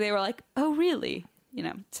basically they were like, oh, really?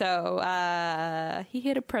 So he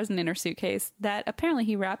hid a present in her suitcase that apparently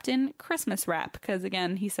he wrapped in Christmas wrap because,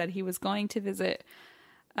 again, he said he was going to visit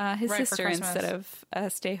his sister instead of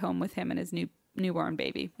stay home with him and his newborn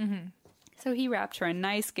baby. Mm-hmm. So he wrapped her a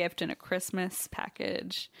nice gift in a Christmas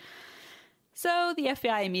package. So the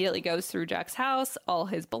FBI immediately goes through Jack's house, all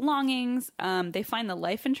his belongings. They find the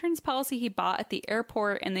life insurance policy he bought at the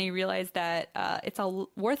airport, and they realize that it's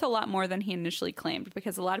worth a lot more than he initially claimed,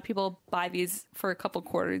 because a lot of people buy these for a couple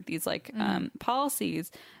quarters, these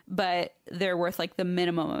policies, but they're worth like the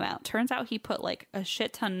minimum amount. Turns out he put like a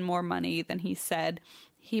shit ton more money than he said.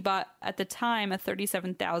 He bought, at the time, a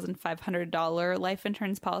 $37,500 life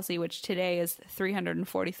insurance policy, which today is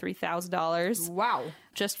 $343,000. Wow.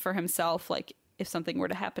 Just for himself, like if something were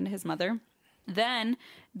to happen to his mother. Then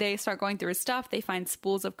they start going through his stuff. They find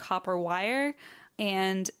spools of copper wire.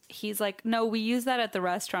 And he's like, no, we use that at the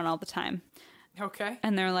restaurant all the time. Okay.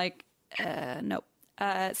 And they're like, nope.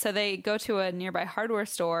 So they go to a nearby hardware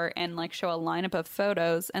store and like show a lineup of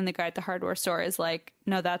photos, and the guy at the hardware store is like,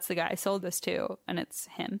 no, that's the guy I sold this to, and it's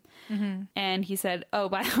him. Mm-hmm. And he said, oh,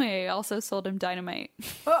 by the way, I also sold him dynamite.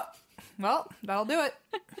 Oh, well, that'll do it.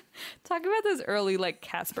 Talk about those early like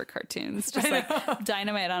Casper cartoons, just like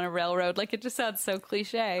dynamite on a railroad. Like, it just sounds so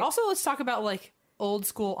cliche. Also, let's talk about like old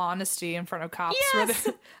school honesty in front of cops. Yes!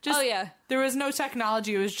 Oh, yeah. There was no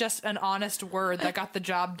technology. It was just an honest word that got the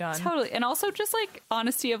job done. Totally. And also just like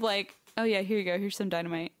honesty of like, oh yeah, here you go. Here's some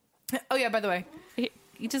dynamite. Oh yeah, by the way.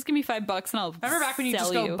 You just give me $5 and I'll remember back when you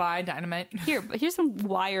just go buy dynamite? Here's some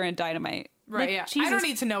wire and dynamite. Right, like, yeah. Jesus. I don't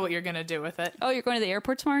need to know what you're going to do with it. Oh, you're going to the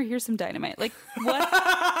airport tomorrow? Here's some dynamite. Like, what the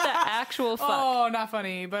actual fuck? Oh, not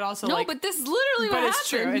funny, but also no, like... but this is literally what happened. It's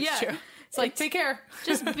true, it's true. It's like, take care.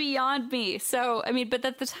 Just beyond me. So, I mean, but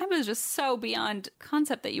at the time it was just so beyond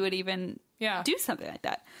concept that you would even do something like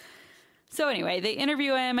that. So anyway, they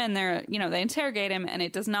interview him and they interrogate him, and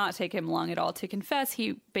it does not take him long at all to confess.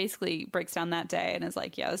 He basically breaks down that day and is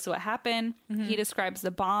like, yeah, this is what happened. Mm-hmm. He describes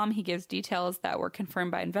the bomb. He gives details that were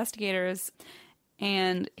confirmed by investigators.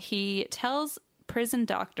 And he tells prison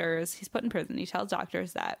doctors, he's put in prison, he tells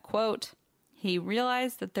doctors that, quote, he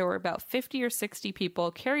realized that there were about 50 or 60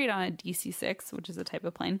 people carried on a DC-6, which is a type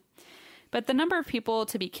of plane. But the number of people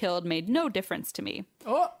to be killed made no difference to me.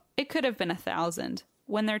 Oh. It could have been 1,000.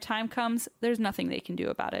 When their time comes, there's nothing they can do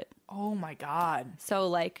about it. Oh my God. So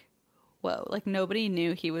like, whoa, like nobody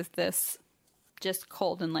knew he was this just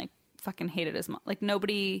cold and like fucking hated his mom. Like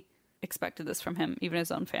nobody expected this from him, even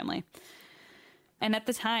his own family. And at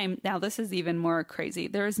the time, now this is even more crazy.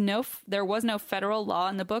 There was no federal law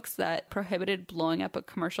in the books that prohibited blowing up a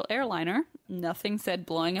commercial airliner. Nothing said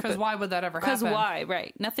blowing up. Because why would that ever happen? Because why?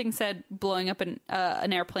 Right. Nothing said blowing up an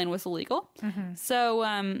airplane was illegal. Mm-hmm.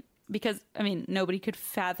 So, because I mean, nobody could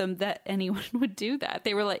fathom that anyone would do that.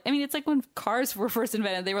 They were like, I mean, it's like when cars were first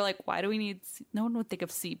invented. They were like, why do we need? No one would think of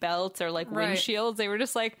seatbelts or like windshields. They were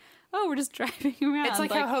just like, oh, we're just driving around. It's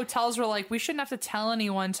like how hotels were like, we shouldn't have to tell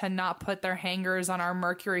anyone to not put their hangers on our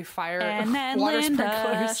mercury fire and then water Linda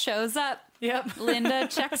sprinklers. Shows up. Yep. Linda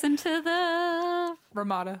checks into the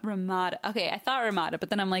Ramada. Okay, I thought Ramada, but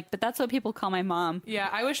then I'm like, but that's what people call my mom. Yeah,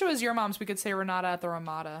 I wish it was your mom's. We could say Renata at the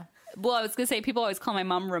Ramada. Well, I was going to say, people always call my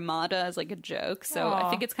mom Ramada as like a joke. So I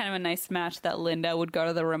think it's kind of a nice match that Linda would go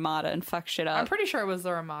to the Ramada and fuck shit up. I'm pretty sure it was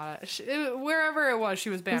the Ramada. Wherever it was, she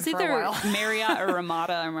was banned for a while. Marriott or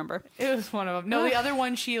Ramada, I remember. It was one of them. No, the other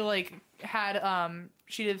one she like had,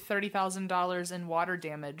 she did $30,000 in water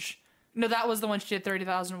damage. No, that was the one she did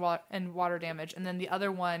 $30,000 in water damage. And then the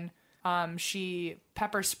other one, she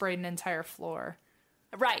pepper sprayed an entire floor.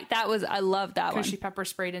 Right, I love that one. Because she pepper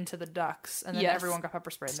sprayed into the ducks, and then everyone got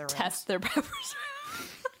pepper sprayed in their rooms. Test their pepper spray.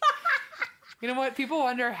 You know what? People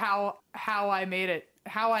wonder how I made it,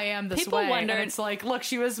 how I am this way. And it's like, look,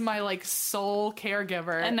 she was my like sole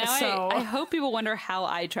caregiver. And now I hope people wonder how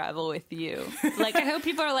I travel with you. Like, I hope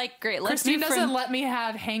people are like, great, let's Christine doesn't let me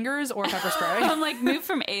have hangers or pepper spray. I'm like, move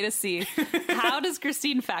from A to C. How does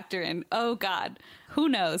Christine factor in? Oh God, who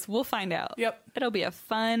knows? We'll find out. Yep. It'll be a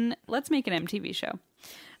fun. Let's make an MTV show.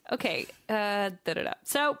 Okay,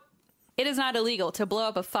 So, it is not illegal to blow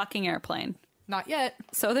up a fucking airplane. Not yet.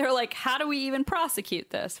 So they're like, how do we even prosecute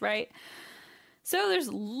this, right? So there's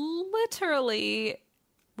literally...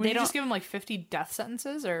 Would you just give him like 50 death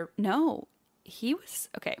sentences or... No, he was...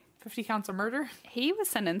 Okay. 50 counts of murder? He was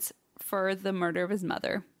sentenced for the murder of his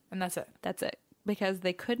mother. And that's it? That's it. Because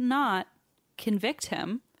they could not convict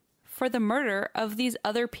him for the murder of these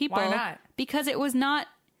other people. Why not? Because it was not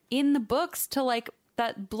in the books to like...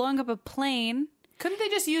 that blowing up a plane. Couldn't they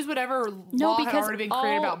just use whatever law had already been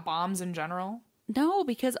created about bombs in general? No,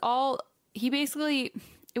 because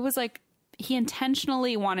it was like he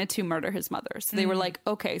intentionally wanted to murder his mother. So they were like,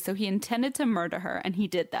 okay, so he intended to murder her and he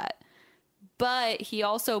did that. But he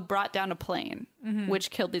also brought down a plane, which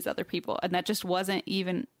killed these other people. And that just wasn't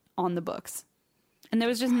even on the books. And there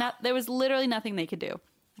was just there was literally nothing they could do.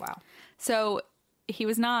 Wow. So He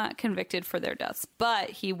was not convicted for their deaths, but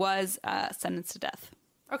he was sentenced to death.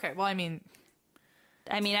 Okay, well, I mean,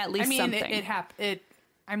 at least something. it happened.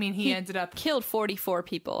 He ended up killed 44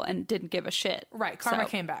 people and didn't give a shit. Right, karma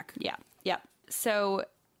came back. Yeah. So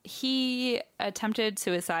he attempted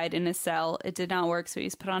suicide in his cell. It did not work, so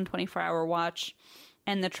he's put on 24-hour watch.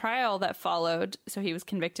 And the trial that followed, so he was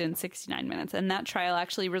convicted in 69 minutes, and that trial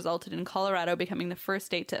actually resulted in Colorado becoming the first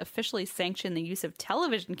state to officially sanction the use of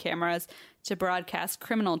television cameras to broadcast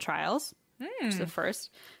criminal trials, which is the first.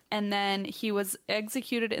 And then he was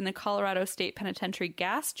executed in the Colorado State Penitentiary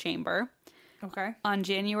gas chamber on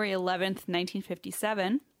January 11th,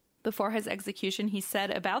 1957. Before his execution, he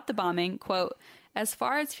said about the bombing, quote, "As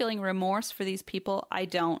far as feeling remorse for these people, I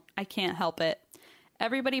can't help it.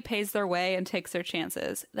 Everybody pays their way and takes their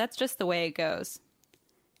chances. That's just the way it goes."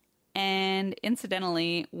 And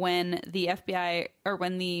incidentally, when the FBI or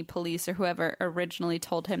when the police or whoever originally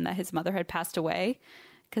told him that his mother had passed away,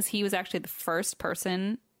 because he was actually the first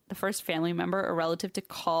family member or relative to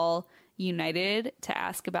call United to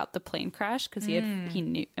ask about the plane crash, because he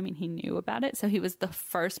knew about it. So he was the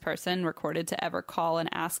first person recorded to ever call and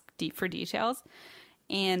ask for details.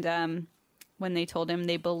 And when they told him,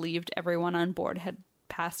 they believed everyone on board had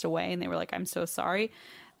passed away, and they were like, "I'm so sorry."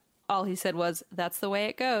 All he said was, "That's the way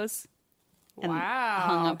it goes," and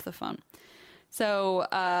hung up the phone. So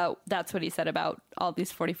that's what he said about all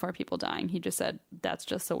these 44 people dying. He just said, "That's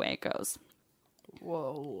just the way it goes."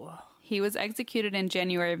 Whoa. He was executed in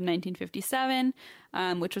January of 1957,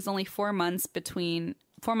 which was only 4 months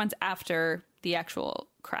after the actual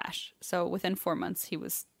crash. So within 4 months, he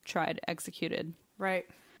was tried, executed. Right.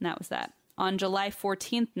 And that was that. On July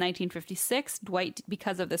 14th, 1956,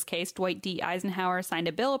 because of this case, Dwight D. Eisenhower signed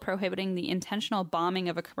a bill prohibiting the intentional bombing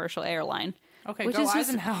of a commercial airline. Okay, which go is just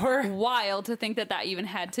Eisenhower. Wild to think that even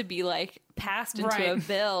had to be passed into a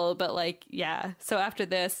bill, but So after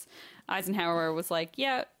this, Eisenhower was like,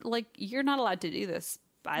 "Yeah, you're not allowed to do this.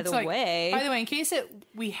 By the way, in case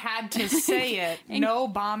we had to say it, no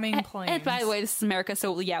bombing planes. And by the way, this is America,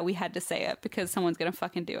 so yeah, we had to say it because someone's gonna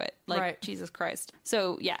fucking do it. Jesus Christ.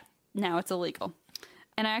 So yeah. Now it's illegal."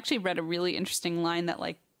 And I actually read a really interesting line that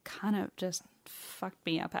kind of just fucked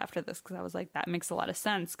me up after this, because I was like, that makes a lot of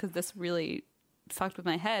sense, because this really fucked with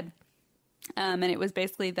my head. And it was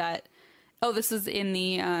basically that, this is in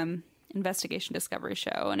the Investigation Discovery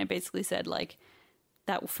show, and it basically said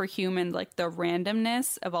that for humans, the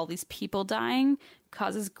randomness of all these people dying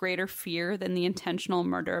causes greater fear than the intentional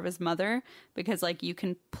murder of his mother, because you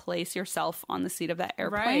can place yourself on the seat of that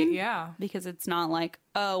airplane. Right, yeah. Because it's not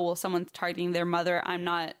someone's targeting their mother, I'm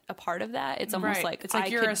not a part of that. It's almost it's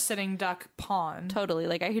you're a sitting duck pawn. Totally.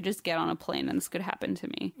 I could just get on a plane and this could happen to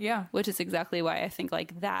me. Yeah. Which is exactly why I think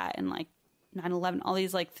that and 9/11, all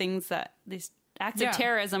these things that these acts of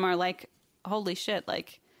terrorism are holy shit,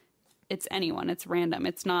 it's anyone, it's random.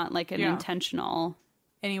 It's not an intentional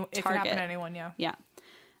it can happen to anyone, yeah. Yeah.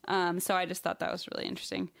 So I just thought that was really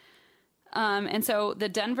interesting. And so the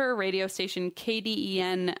Denver radio station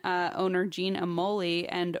KDEN owner Gene Amoli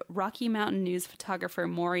and Rocky Mountain News photographer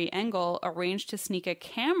Maury Engel arranged to sneak a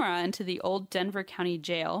camera into the old Denver County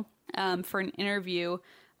Jail for an interview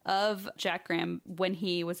of Jack Graham when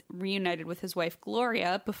he was reunited with his wife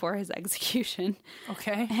Gloria before his execution.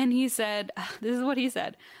 Okay. And he said, this is what he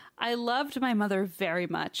said: "I loved my mother very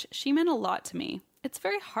much. She meant a lot to me. It's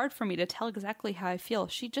very hard for me to tell exactly how I feel.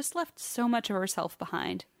 She just left so much of herself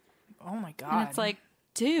behind." Oh my God. And it's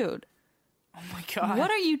dude. Oh my God.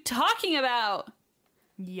 What are you talking about?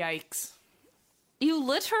 Yikes. You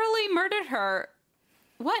literally murdered her.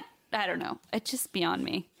 What? I don't know. It's just beyond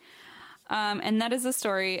me. And that is the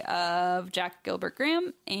story of Jack Gilbert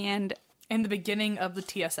Graham and the beginning of the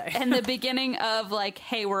TSA. and the beginning of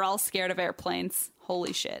hey, we're all scared of airplanes.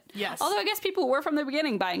 Holy shit. Yes. Although I guess people were from the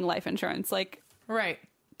beginning buying life insurance. Right.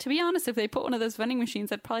 To be honest, if they put one of those vending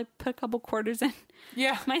machines, I'd probably put a couple quarters in.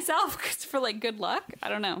 Yeah. Myself, 'cause for good luck. I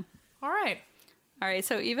don't know. All right. All right.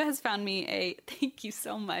 So Eva has found me thank you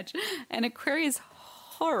so much, an Aquarius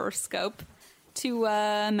horoscope to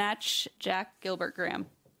match Jack Gilbert Graham.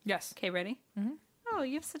 Yes. Okay, ready? Mm-hmm. Oh,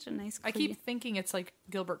 you have such a nice. I keep thinking it's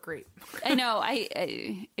Gilbert Grape. I know.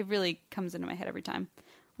 I it really comes into my head every time.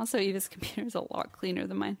 Also, Eva's computer is a lot cleaner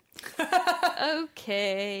than mine.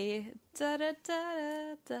 Okay. Da da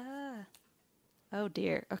da da. Oh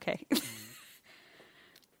dear. Okay.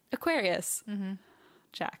 Aquarius. Mm-hmm.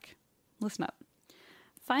 Jack, listen up.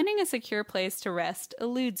 Finding a secure place to rest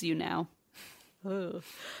eludes you now. Ugh.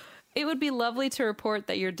 It would be lovely to report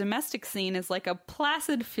that your domestic scene is like a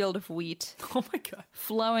placid field of wheat. Oh my God.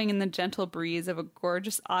 Flowing in the gentle breeze of a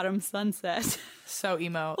gorgeous autumn sunset. So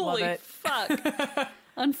emo. Holy Love it. Fuck.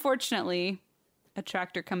 Unfortunately, A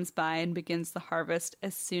tractor comes by and begins the harvest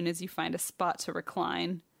as soon as you find a spot to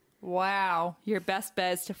recline. Wow. Your best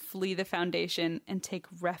bet is to flee the Foundation and take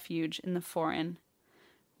refuge in the foreign.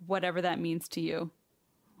 Whatever that means to you.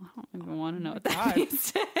 I don't even want to know what that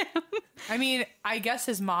means to him. I mean, I guess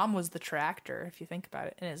his mom was the tractor, if you think about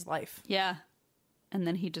it, in his life. Yeah. And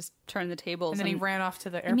then he just turned the tables. And then he ran off to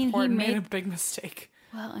the airport mean, and made a big mistake.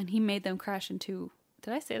 Well, and he made them crash into...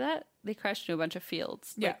 Did I say that? They crashed into a bunch of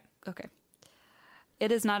fields. Yeah. Okay.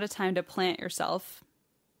 It is not a time to plant yourself.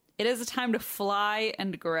 It is a time to fly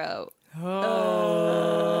and grow.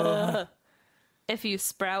 If you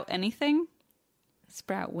sprout anything,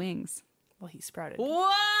 sprout wings. Well, he sprouted.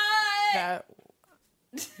 What? That...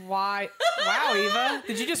 Why? Wow, Eva.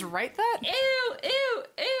 Did you just write that? Ew, ew,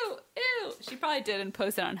 ew, ew. She probably did and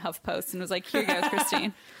posted on HuffPost and was like, here you go,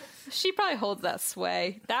 Christine. She probably holds that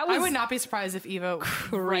sway. That was I would not be surprised if Eva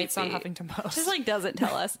writes on Huffington Post. Just like doesn't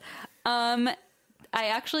tell us. I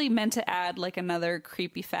actually meant to add like another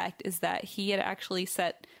creepy fact is that he had actually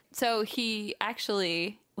set. So he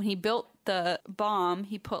actually, when he built the bomb,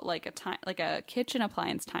 he put like a kitchen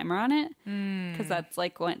appliance timer on it because that's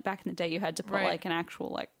like went back in the day you had to put like an actual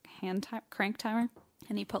like crank timer,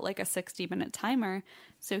 and he put like a 60-minute timer.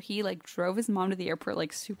 So he like drove his mom to the airport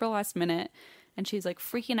like super last minute, and she's like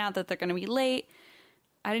freaking out that they're going to be late.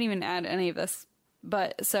 I didn't even add any of this,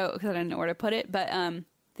 but so because I didn't know where to put it, but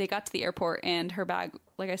they got to the airport and her bag,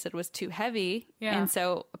 like I said, was too heavy. Yeah. And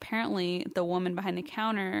so apparently the woman behind the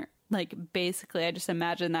counter, like basically I just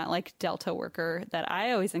imagine that like Delta worker that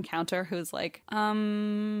I always encounter who's like,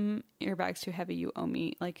 your bag's too heavy. You owe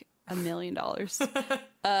me like $1 million.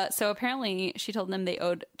 So apparently she told them they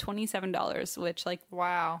owed $27, which like,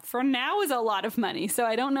 wow, for now is a lot of money. So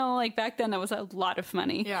I don't know, like back then that was a lot of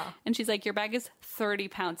money. Yeah. And she's like, your bag is 30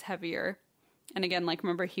 pounds heavier. And again, like,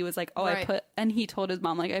 remember, he was like, oh, Right. and he told his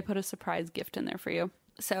mom, like, I put a surprise gift in there for you.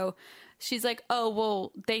 So she's like, oh,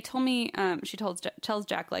 well, they told me, she tells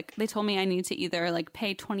Jack, like, they told me I need to either, like,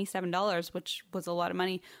 pay $27, which was a lot of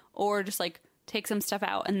money, or just, like, take some stuff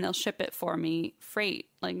out and they'll ship it for me freight,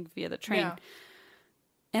 like, via the train. Yeah.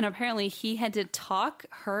 And apparently he had to talk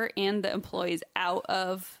her and the employees out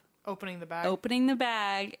of opening the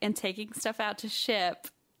bag and taking stuff out to ship.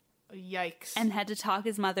 Yikes. And had to talk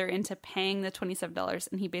his mother into paying the $27.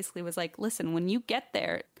 And he basically was like, listen, when you get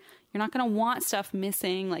there, you're not going to want stuff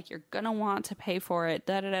missing. Like, you're going to want to pay for it,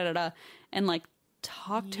 da-da-da-da-da. And, like,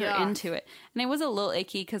 talked her into it. And it was a little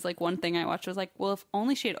icky because, like, one thing I watched was like, well, if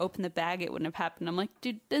only she had opened the bag, it wouldn't have happened. I'm like,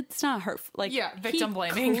 dude, it's not her. Like, yeah, victim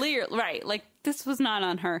blaming. Right. Like, this was not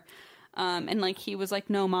on her. And, like, he was like,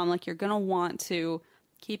 no, Mom, like, you're going to want to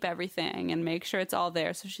keep everything and make sure it's all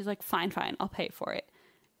there. So she's like, fine, I'll pay for it.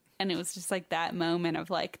 And it was just like that moment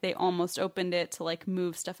of like, they almost opened it to like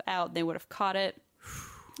move stuff out. They would have caught it.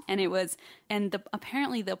 And it was, and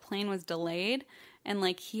apparently the plane was delayed and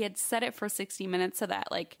like he had set it for 60 minutes so that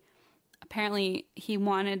like, apparently he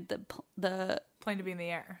wanted the plane to be in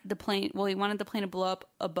the air. He wanted the plane to blow up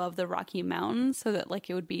above the Rocky Mountains so that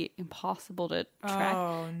like it would be impossible to track.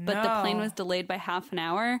 Oh, no. But the plane was delayed by half an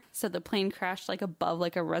hour. So the plane crashed like above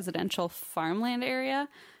like a residential farmland area.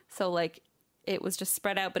 So like, it was just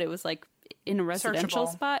spread out, but it was like in a residential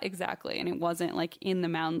spot. Exactly. And it wasn't like in the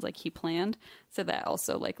mountains like he planned. So that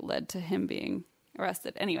also like led to him being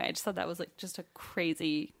arrested. Anyway, I just thought that was like just a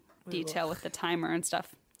crazy detail with the timer and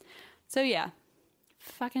stuff. So yeah,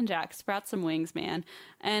 fucking Jack, sprout some wings, man.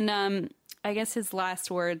 And I guess his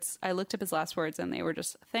last words, I looked up his last words and they were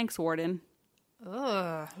just, thanks, Warden.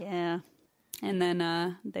 Ugh. Yeah. And then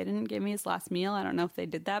they didn't give me his last meal. I don't know if they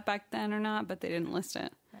did that back then or not, but they didn't list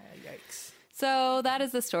it. Yikes. So that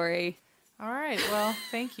is the story. All right. Well,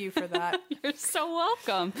 thank you for that. You're so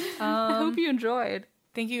welcome. I hope you enjoyed.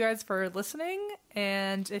 Thank you guys for listening.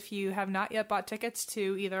 And if you have not yet bought tickets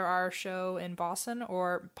to either our show in Boston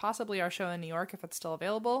or possibly our show in New York, if it's still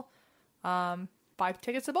available, buy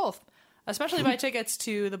tickets to both. Especially buy tickets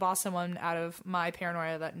to the Boston one out of my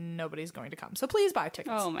paranoia that nobody's going to come. So please buy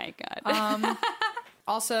tickets. Oh my God.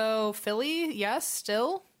 Also, Philly, yes,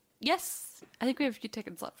 still. Yes. I think we have a few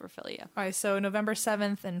tickets left for Philly. Yeah. All right, so November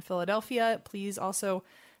 7th in Philadelphia. Please also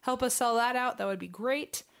help us sell that out. That would be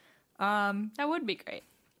great. That would be great.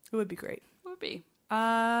 It would be great. It would be.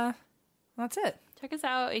 That's it. Check us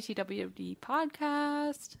out, ATWD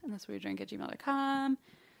Podcast, and that's where you drink at gmail.com. And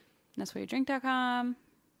that's where you drink.com.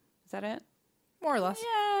 Is that it? More or less.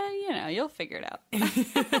 Yeah, you'll figure it out.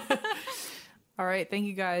 All right, thank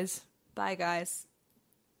you guys. Bye, guys.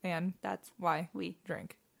 And That's why we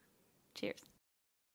drink. Cheers.